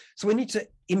another. So we need to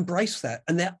embrace that.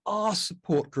 And there are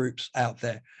support groups out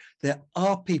there. There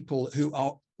are people who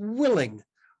are willing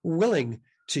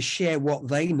to share what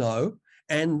they know,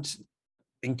 and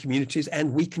in communities,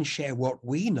 and we can share what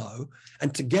we know,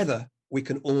 and together we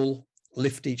can all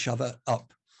lift each other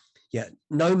up. Yeah,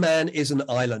 no man is an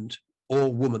island,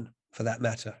 or woman for that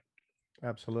matter.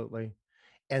 Absolutely.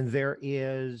 And there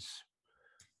is,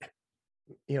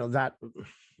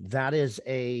 that is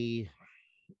a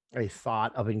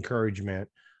thought of encouragement,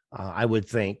 I would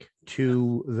think,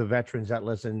 to the veterans that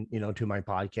listen, to my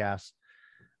podcast.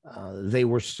 They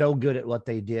were so good at what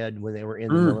they did when they were in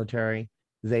the military.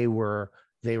 They were,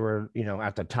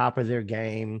 at the top of their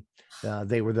game.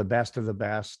 They were the best of the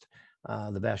best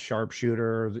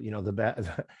sharpshooter,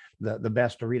 the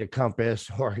best to read a compass,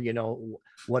 or,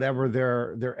 whatever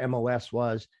their MOS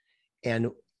was.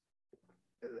 And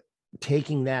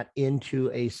taking that into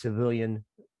a civilian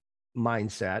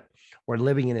mindset, or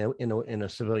living in a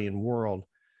civilian world,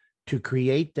 to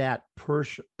create that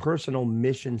personal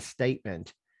mission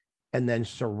statement and then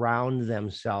surround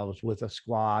themselves with a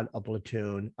squad, a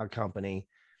platoon, a company,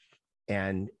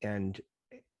 and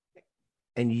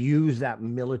use that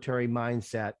military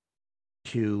mindset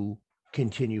to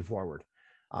continue forward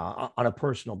on a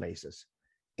personal basis.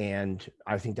 And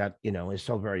I think that, is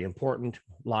so very important.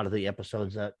 A lot of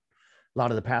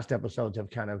the past episodes have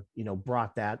kind of,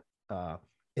 brought that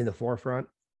in the forefront,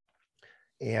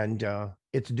 and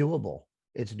it's doable.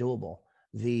 It's doable.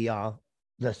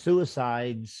 The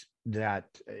suicides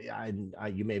that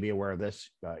you may be aware of this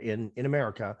in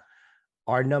America,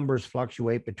 our numbers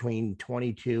fluctuate between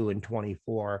 22 and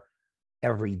 24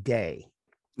 every day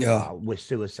with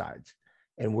suicides.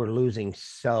 And we're losing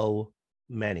so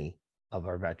many of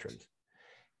our veterans.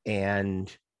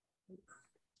 And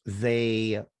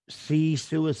they see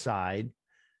suicide,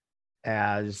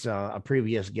 as a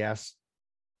previous guest,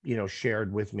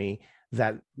 shared with me,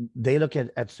 that they look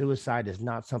at suicide as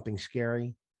not something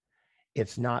scary.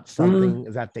 It's not something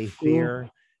that they fear,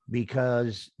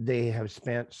 because they have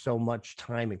spent so much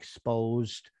time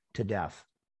exposed to death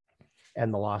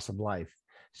and the loss of life.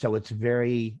 So it's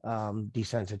very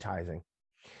desensitizing,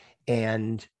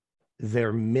 and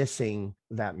they're missing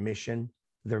that mission.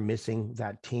 They're missing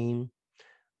that team.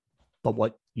 But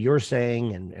what you're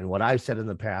saying, and what I've said in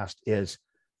the past, is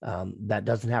that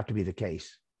doesn't have to be the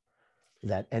case.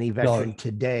 That any veteran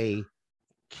today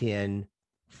can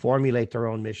formulate their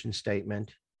own mission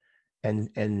statement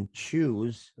and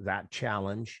choose that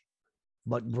challenge,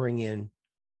 but bring in,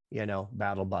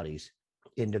 battle buddies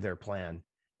into their plan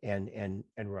and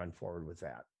run forward with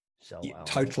that. So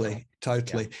totally.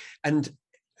 And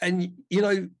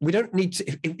we don't need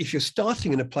to, if you're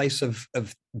starting in a place of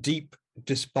deep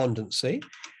despondency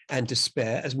and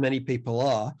despair, as many people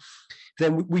are,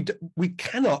 then we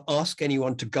cannot ask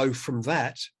anyone to go from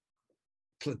that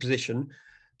position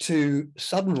to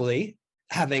suddenly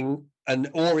having an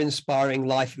awe-inspiring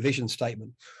life vision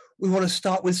statement. We want to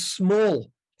start with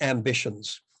small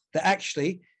ambitions. That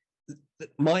actually,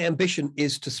 my ambition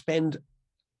is to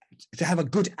have a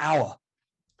good hour.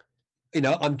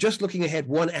 I'm just looking ahead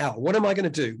 1 hour. What am I going to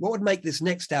do? What would make this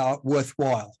next hour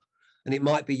worthwhile? And it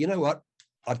might be,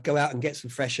 I'd go out and get some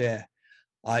fresh air.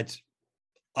 I'd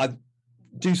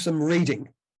do some reading.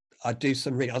 I'd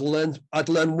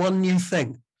learn one new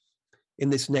thing in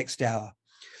this next hour.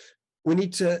 We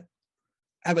need to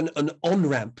have an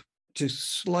on-ramp to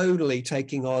slowly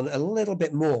taking on a little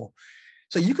bit more.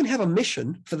 So you can have a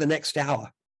mission for the next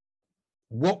hour.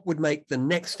 What would make the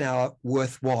next hour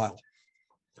worthwhile?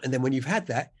 And then when you've had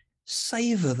that,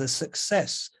 savor the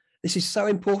success. This is so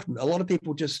important. A lot of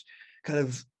people just kind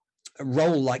of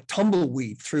roll like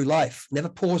tumbleweed through life, never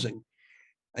pausing.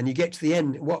 And you get to the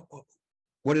end, what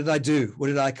did I do? What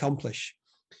did I accomplish?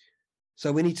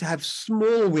 So we need to have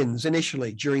small wins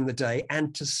initially during the day,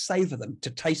 and to savor them, to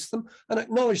taste them and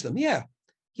acknowledge them. Yeah,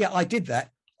 I did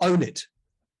that. Own it.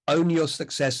 Own your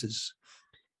successes.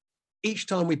 Each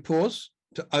time we pause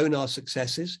to own our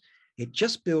successes, it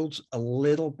just builds a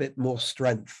little bit more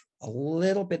strength, a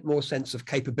little bit more sense of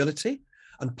capability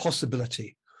and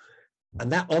possibility.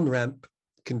 And that on-ramp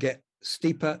can get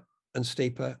steeper and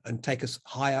steeper and take us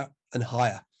higher and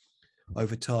higher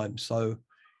over time. So,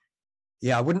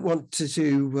 I wouldn't want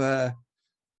to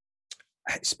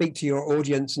speak to your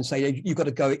audience and say you've got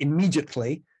to go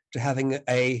immediately to having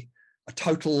a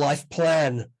total life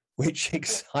plan which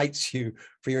excites you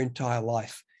for your entire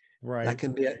life. Right.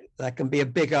 That can be a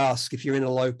big ask if you're in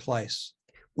a low place,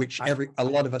 which a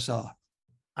lot of us are.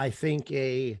 I think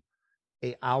a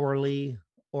hourly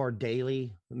or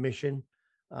daily mission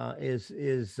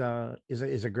is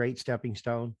a great stepping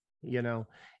stone,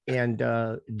 and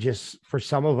just for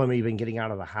some of them, even getting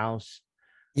out of the house,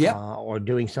 or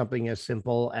doing something as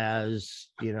simple as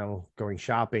going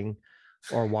shopping,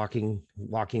 or walking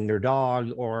their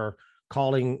dog, or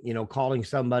calling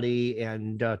somebody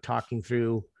and talking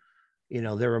through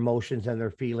their emotions and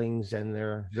their feelings and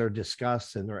their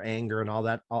disgust and their anger and all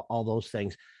that, all those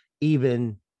things.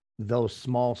 Even those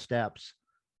small steps,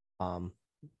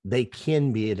 they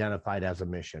can be identified as a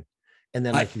mission. And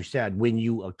then, like you said, when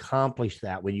you accomplish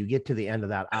that, when you get to the end of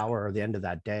that hour or the end of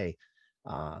that day,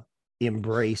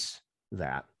 embrace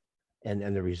that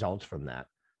and the results from that.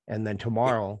 And then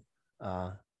tomorrow,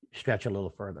 stretch a little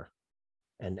further.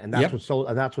 And that's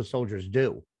that's what soldiers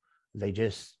do. They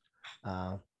just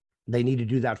they need to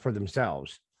do that for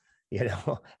themselves,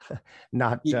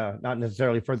 not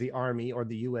necessarily for the Army or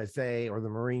the USA or the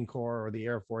Marine Corps or the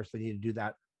Air Force. They need to do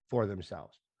that for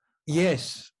themselves.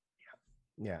 Yes.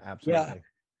 Yeah, absolutely.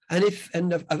 Yeah.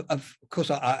 And of course,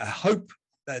 I hope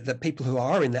that people who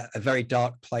are in a very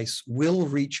dark place will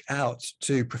reach out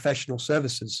to professional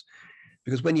services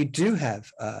Because when you do have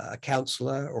a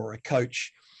counselor or a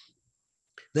coach,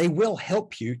 they will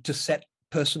help you to set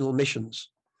personal missions.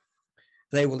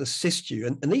 They will assist you.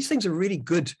 And these things are really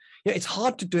good. It's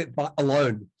hard to do it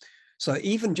alone. So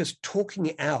even just talking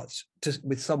it out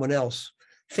with someone else,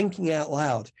 thinking out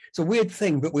loud, it's a weird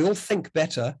thing, but we all think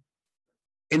better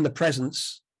in the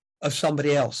presence of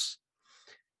somebody else.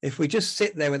 If we just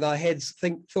sit there with our heads,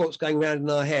 thoughts going around in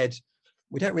our head,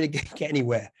 we don't really get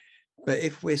anywhere. But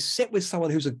if we sit with someone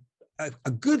who's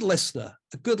a good listener,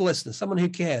 someone who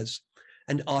cares,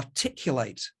 and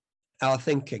articulate our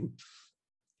thinking,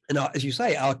 and as you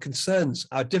say, our concerns,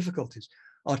 our difficulties,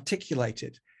 articulate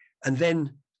it, and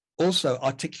then also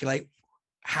articulate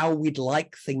how we'd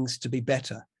like things to be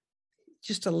better,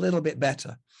 just a little bit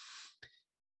better,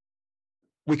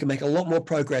 we can make a lot more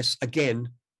progress again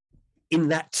in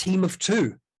that team of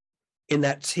two,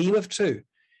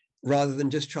 rather than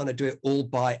just trying to do it all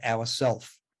by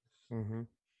ourselves. Mm-hmm.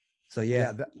 So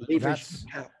yeah,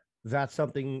 that's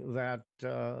something that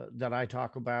that I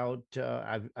talk about.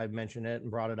 I've mentioned it and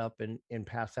brought it up in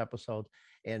past episodes,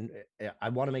 and I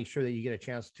want to make sure that you get a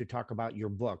chance to talk about your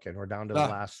book. And we're down to the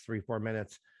last 3-4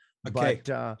 minutes. Okay.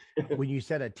 But when you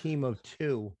said a team of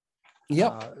two,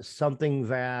 something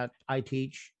that I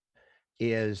teach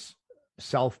is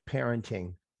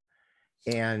self-parenting,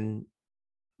 and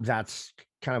that's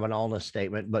kind of an all-ness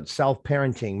statement. But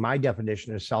self-parenting, my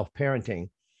definition of self-parenting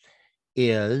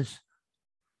is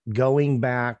going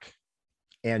back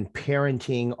and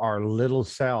parenting our little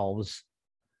selves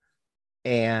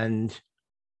and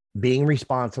being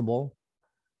responsible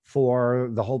for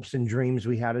the hopes and dreams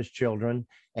we had as children,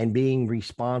 and being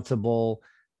responsible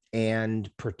and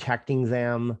protecting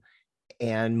them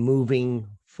and moving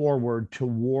forward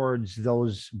towards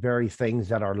those very things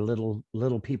that our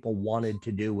little people wanted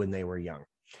to do when they were young.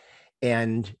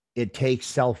 And it takes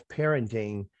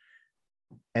self-parenting.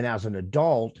 And as an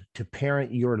adult, to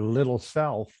parent your little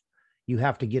self, you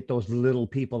have to get those little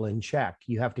people in check.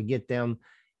 You have to get them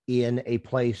in a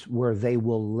place where they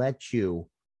will let you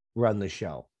run the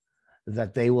show,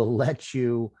 that they will let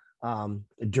you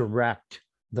direct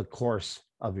the course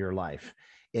of your life.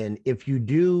 And if you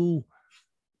do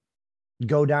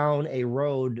go down a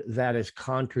road that is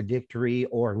contradictory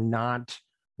or not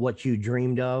what you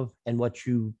dreamed of and what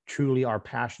you truly are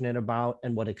passionate about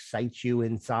and what excites you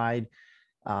inside,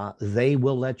 they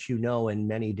will let you know in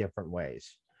many different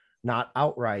ways. Not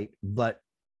outright, but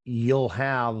you'll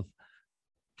have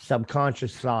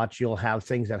subconscious thoughts, you'll have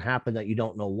things that happen that you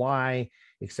don't know why,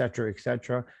 et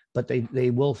cetera, but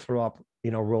they will throw up,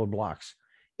 roadblocks.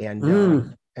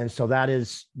 And so that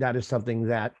is something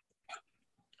that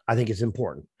I think is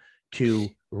important, to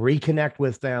reconnect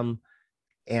with them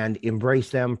and embrace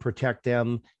them, protect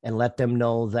them, and let them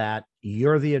know that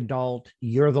you're the adult,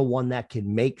 you're the one that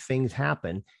can make things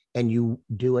happen, and you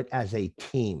do it as a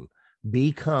team.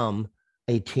 Become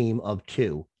a team of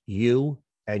two, you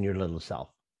and your little self.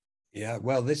 Yeah,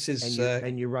 well, this is...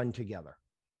 And you run together.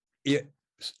 Yeah,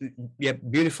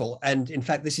 beautiful. And in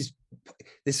fact,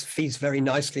 this feeds very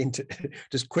nicely into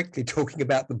just quickly talking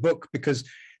about the book, because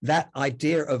that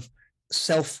idea of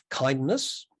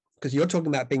self-kindness, because you're talking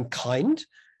about being kind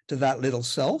to that little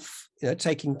self,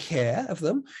 taking care of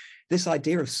them. This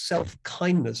idea of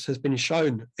self-kindness has been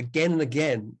shown again and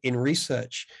again in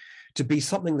research to be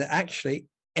something that actually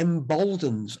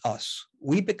emboldens us.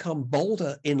 We become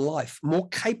bolder in life, more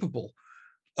capable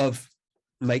of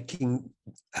navigating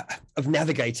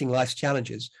life's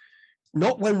challenges.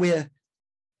 Not when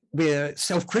we're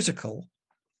self-critical,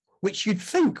 which you'd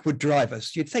think would drive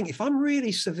us. You'd think, if I'm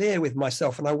really severe with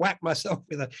myself and I whack myself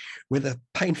with a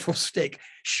painful stick,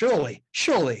 surely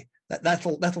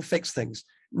that'll fix things.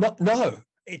 No,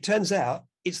 it turns out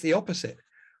it's the opposite.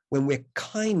 When we're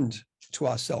kind to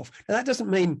ourselves, and that doesn't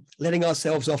mean letting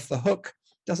ourselves off the hook,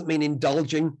 doesn't mean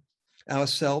indulging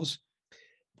ourselves,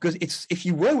 because if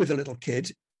you were with a little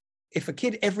kid, if a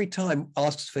kid every time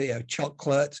asks for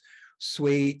chocolate,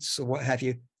 sweets, or what have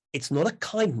you, it's not a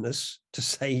kindness to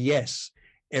say yes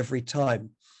every time.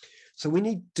 So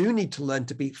we do need to learn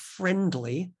to be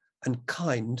friendly and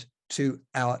kind to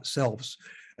ourselves.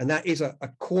 And that is a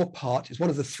core part. It's one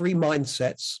of the 3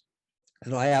 mindsets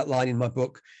that I outline in my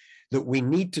book that we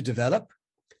need to develop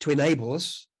to enable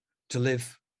us to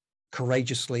live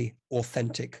courageously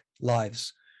authentic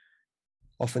lives.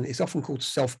 It's often called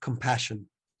self-compassion.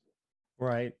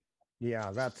 Right.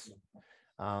 Yeah, that's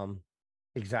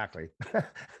exactly.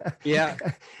 Yeah.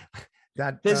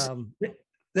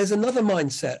 There's another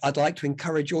mindset I'd like to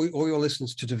encourage all your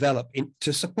listeners to develop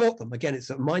to support them. Again, it's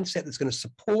a mindset that's going to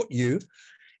support you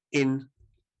in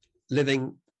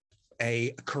living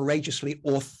a courageously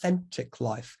authentic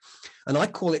life. And I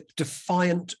call it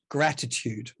defiant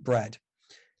gratitude, Brad,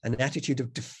 an attitude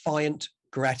of defiant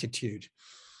gratitude.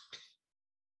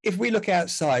 If we look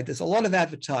outside, there's a lot of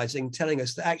advertising telling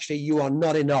us that actually you are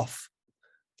not enough.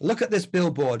 Look at this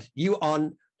billboard. You're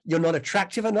not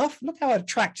attractive enough. Look how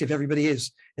attractive everybody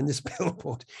is in this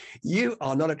billboard. You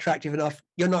are not attractive enough.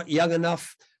 You're not young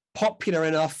enough, popular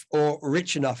enough, or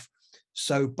rich enough.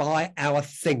 So buy our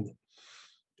thing,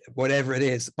 whatever it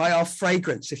is. Buy our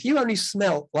fragrance. If you only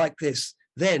smell like this,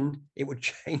 then it would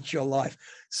change your life.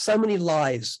 So many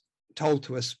lies told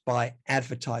to us by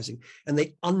advertising, and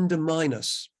they undermine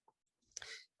us.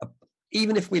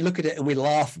 Even if we look at it and we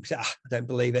laugh and say, I don't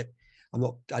believe it.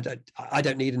 I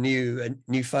don't need a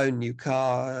new phone, new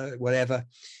car, whatever.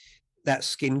 That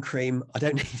skin cream, I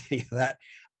don't need any of that.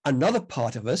 Another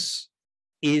part of us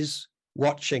is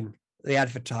watching the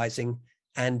advertising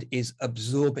and is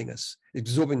absorbing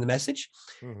the message.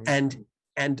 Mm-hmm.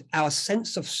 And our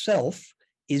sense of self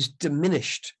is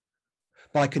diminished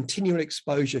by continual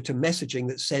exposure to messaging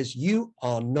that says you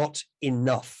are not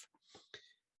enough.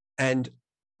 And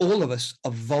all of us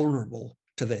are vulnerable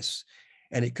to this.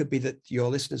 And it could be that your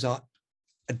listeners are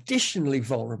additionally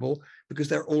vulnerable because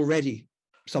they're already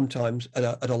sometimes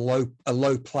at a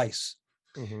low place.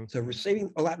 Mm-hmm. So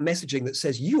receiving all that messaging that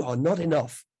says you are not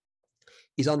enough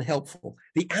is unhelpful.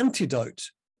 The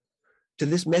antidote to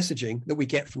this messaging that we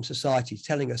get from society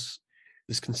telling us,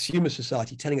 this consumer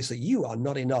society telling us that you are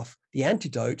not enough, the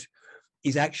antidote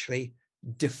is actually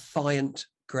defiant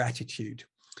gratitude.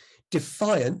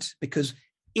 Defiant because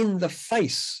in the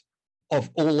face of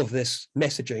all of this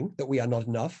messaging that we are not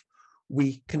enough,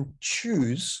 we can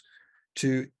choose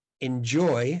to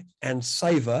enjoy and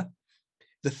savor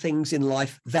the things in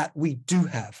life that we do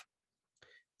have.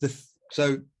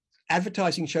 So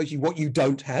advertising shows you what you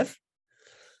don't have,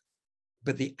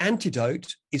 but the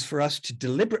antidote is for us to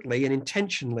deliberately and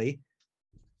intentionally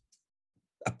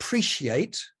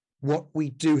appreciate what we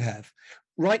do have.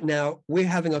 Right now, we're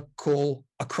having a call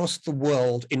across the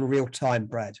world in real time,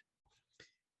 Brad.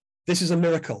 This is a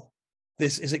miracle.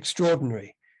 This is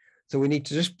extraordinary. So we need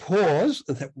to just pause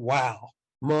and think, wow,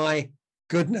 my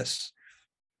goodness,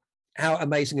 how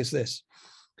amazing is this?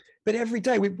 But every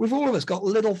day, we've all of us got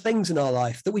little things in our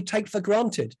life that we take for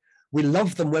granted. We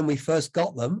love them when we first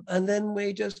got them, and then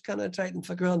we just kind of take them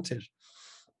for granted.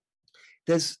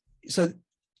 So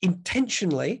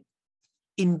intentionally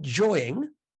enjoying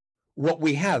what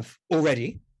we have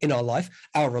already in our life,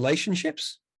 our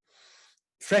relationships,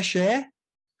 fresh air,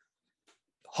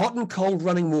 hot and cold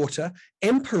running water.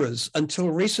 Emperors, until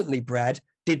recently, Brad,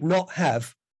 did not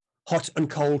have hot and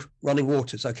cold running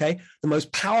waters, okay? The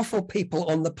most powerful people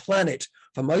on the planet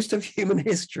for most of human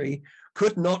history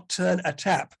could not turn a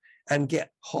tap and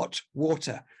get hot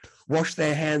water, wash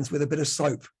their hands with a bit of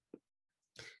soap.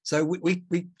 So we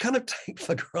kind of take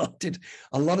for granted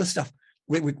a lot of stuff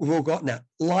we've all got now.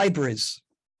 Libraries,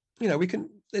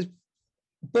 there's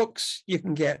books you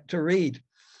can get to read,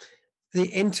 the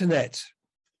internet,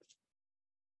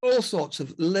 all sorts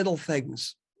of little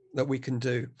things that we can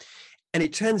do. And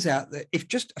it turns out that if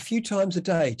just a few times a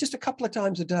day, just a couple of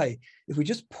times a day, if we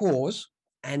just pause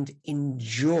and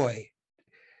enjoy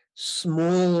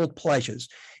small pleasures,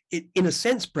 in a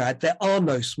sense, Brad, there are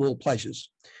no small pleasures,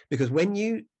 because when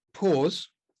you pause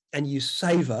and you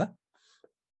savor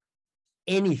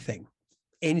anything,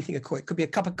 it could be a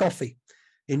cup of coffee,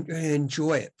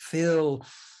 enjoy it, feel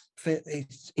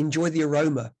enjoy the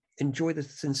aroma, enjoy the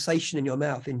sensation in your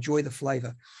mouth, enjoy the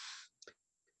flavor.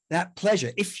 That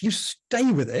pleasure, if you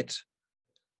stay with it,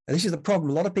 and this is the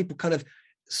problem, a lot of people kind of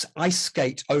ice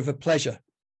skate over pleasure,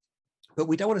 but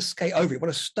we don't want to skate over it, we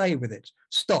want to stay with it,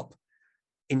 stop,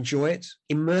 enjoy it,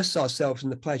 immerse ourselves in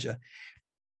the pleasure.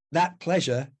 That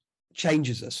pleasure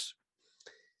changes us,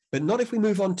 but not if we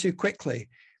move on too quickly.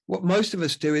 What most of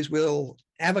us do is we'll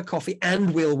have a coffee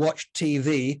and we'll watch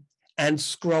TV and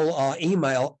scroll our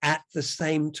email at the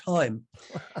same time.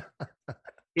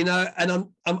 And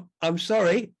I'm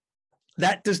sorry,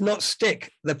 that does not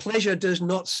stick. The pleasure does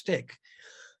not stick.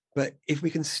 But if we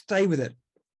can stay with it.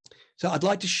 So I'd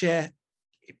like to share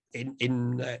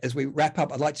as we wrap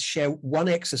up, I'd like to share one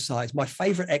exercise, my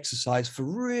favorite exercise for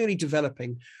really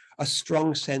developing a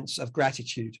strong sense of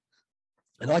gratitude.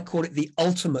 And I call it the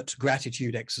ultimate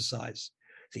gratitude exercise,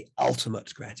 the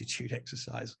ultimate gratitude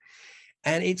exercise.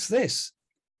 And it's this,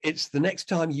 it's the next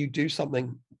time you do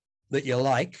something that you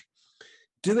like,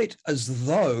 do it as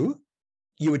though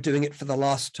you were doing it for the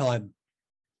last time.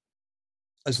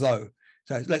 As though.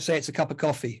 So let's say it's a cup of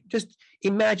coffee. Just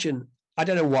imagine, I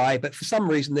don't know why, but for some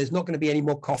reason, there's not going to be any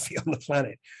more coffee on the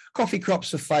planet. Coffee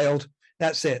crops have failed.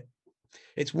 That's it.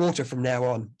 It's water from now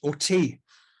on, or tea.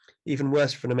 Even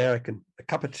worse for an American, a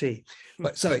cup of tea.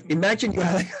 But so imagine you're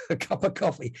having a cup of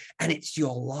coffee and it's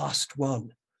your last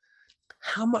one.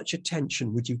 How much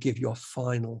attention would you give your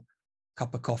final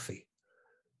cup of coffee,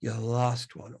 your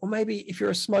last one? Or maybe if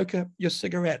you're a smoker, your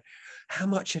cigarette, how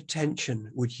much attention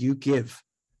would you give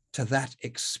to that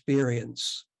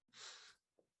experience?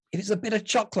 If it's a bit of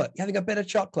chocolate, you're having a bit of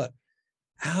chocolate,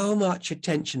 how much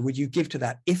attention would you give to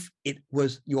that if it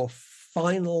was your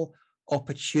final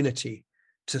opportunity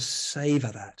to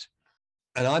savor that?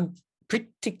 And I'm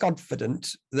pretty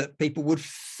confident that people would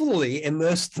fully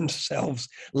immerse themselves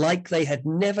like they had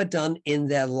never done in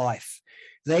their life.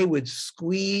 They would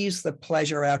squeeze the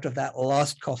pleasure out of that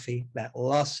last coffee, that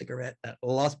last cigarette, that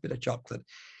last bit of chocolate.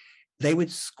 They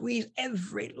would squeeze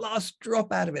every last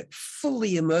drop out of it,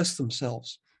 fully immerse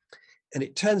themselves. And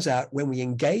it turns out when we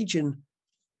engage in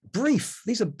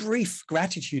these are brief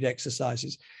gratitude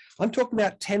exercises. I'm talking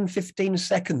about 10, 15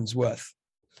 seconds worth.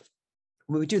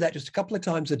 When we do that just a couple of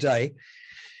times a day,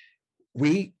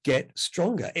 we get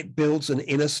stronger. It builds an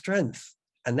inner strength.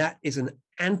 And that is an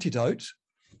antidote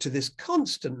to this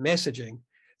constant messaging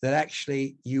that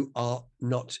actually you are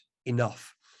not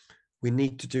enough. We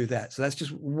need to do that. So that's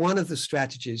just one of the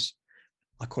strategies,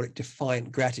 I call it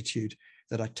defiant gratitude,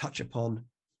 that I touch upon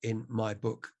in my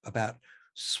book about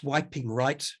swiping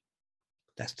right.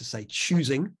 That's to say,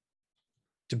 choosing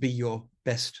to be your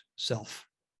best self.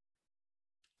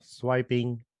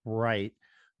 Swiping right.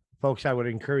 Folks, I would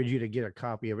encourage you to get a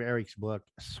copy of Eric's book,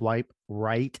 Swipe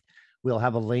Right. We'll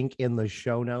have a link in the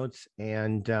show notes,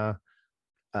 and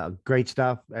great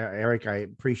stuff. Eric, I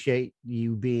appreciate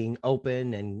you being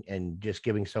open and just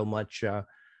giving so much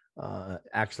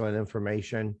excellent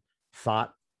information,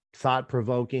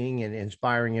 thought-provoking and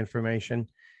inspiring information.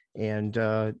 And,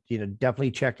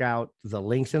 definitely check out the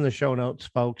links in the show notes,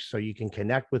 folks, so you can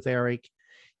connect with Eric,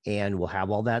 and we'll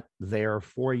have all that there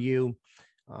for you.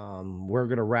 We're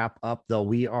going to wrap up, though.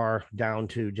 We are down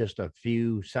to just a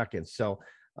few seconds. So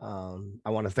I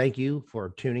want to thank you for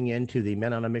tuning in to the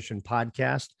Men on a Mission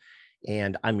podcast.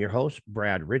 And I'm your host,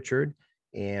 Brad Richard.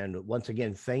 And once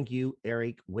again, thank you,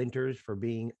 Eric Winters, for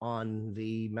being on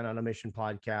the Men on a Mission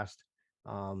podcast.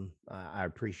 I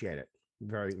appreciate it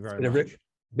very, very much.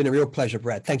 Been a real pleasure,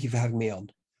 Brad. Thank you for having me on.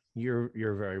 You're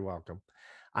very welcome.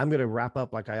 I'm going to wrap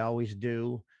up like I always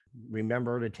do.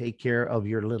 Remember to take care of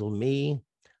your little me.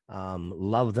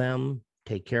 Love them,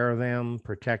 take care of them,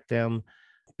 protect them,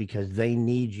 because they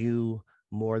need you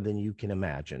more than you can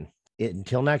imagine.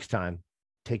 Until next time,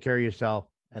 take care of yourself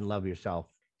and love yourself.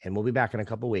 And we'll be back in a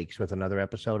couple of weeks with another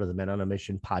episode of the Men on a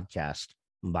Mission podcast.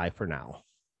 Bye for now.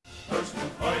 First to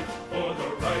fight for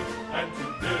the right and to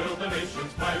build the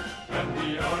nation's might, and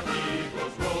the army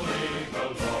goes rolling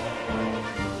along.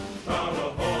 Proud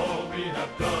of all we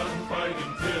have done,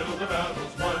 fighting till the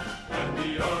battle's won, and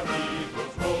the army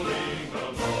goes rolling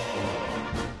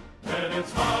along. And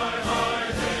it's high,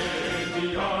 high, hey,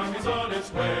 the army's on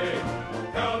its way.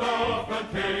 Count off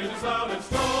front pages loud and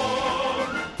strong.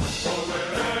 For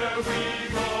wherever we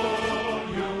go,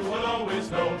 you will always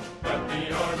know that the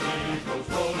army goes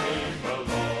rolling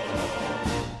along.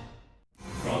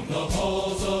 From the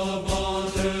halls of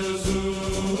Montezuma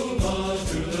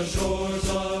to the shores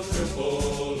of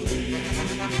Tripoli,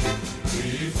 we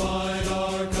fight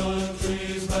our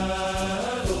country's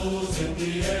battles in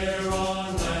the air.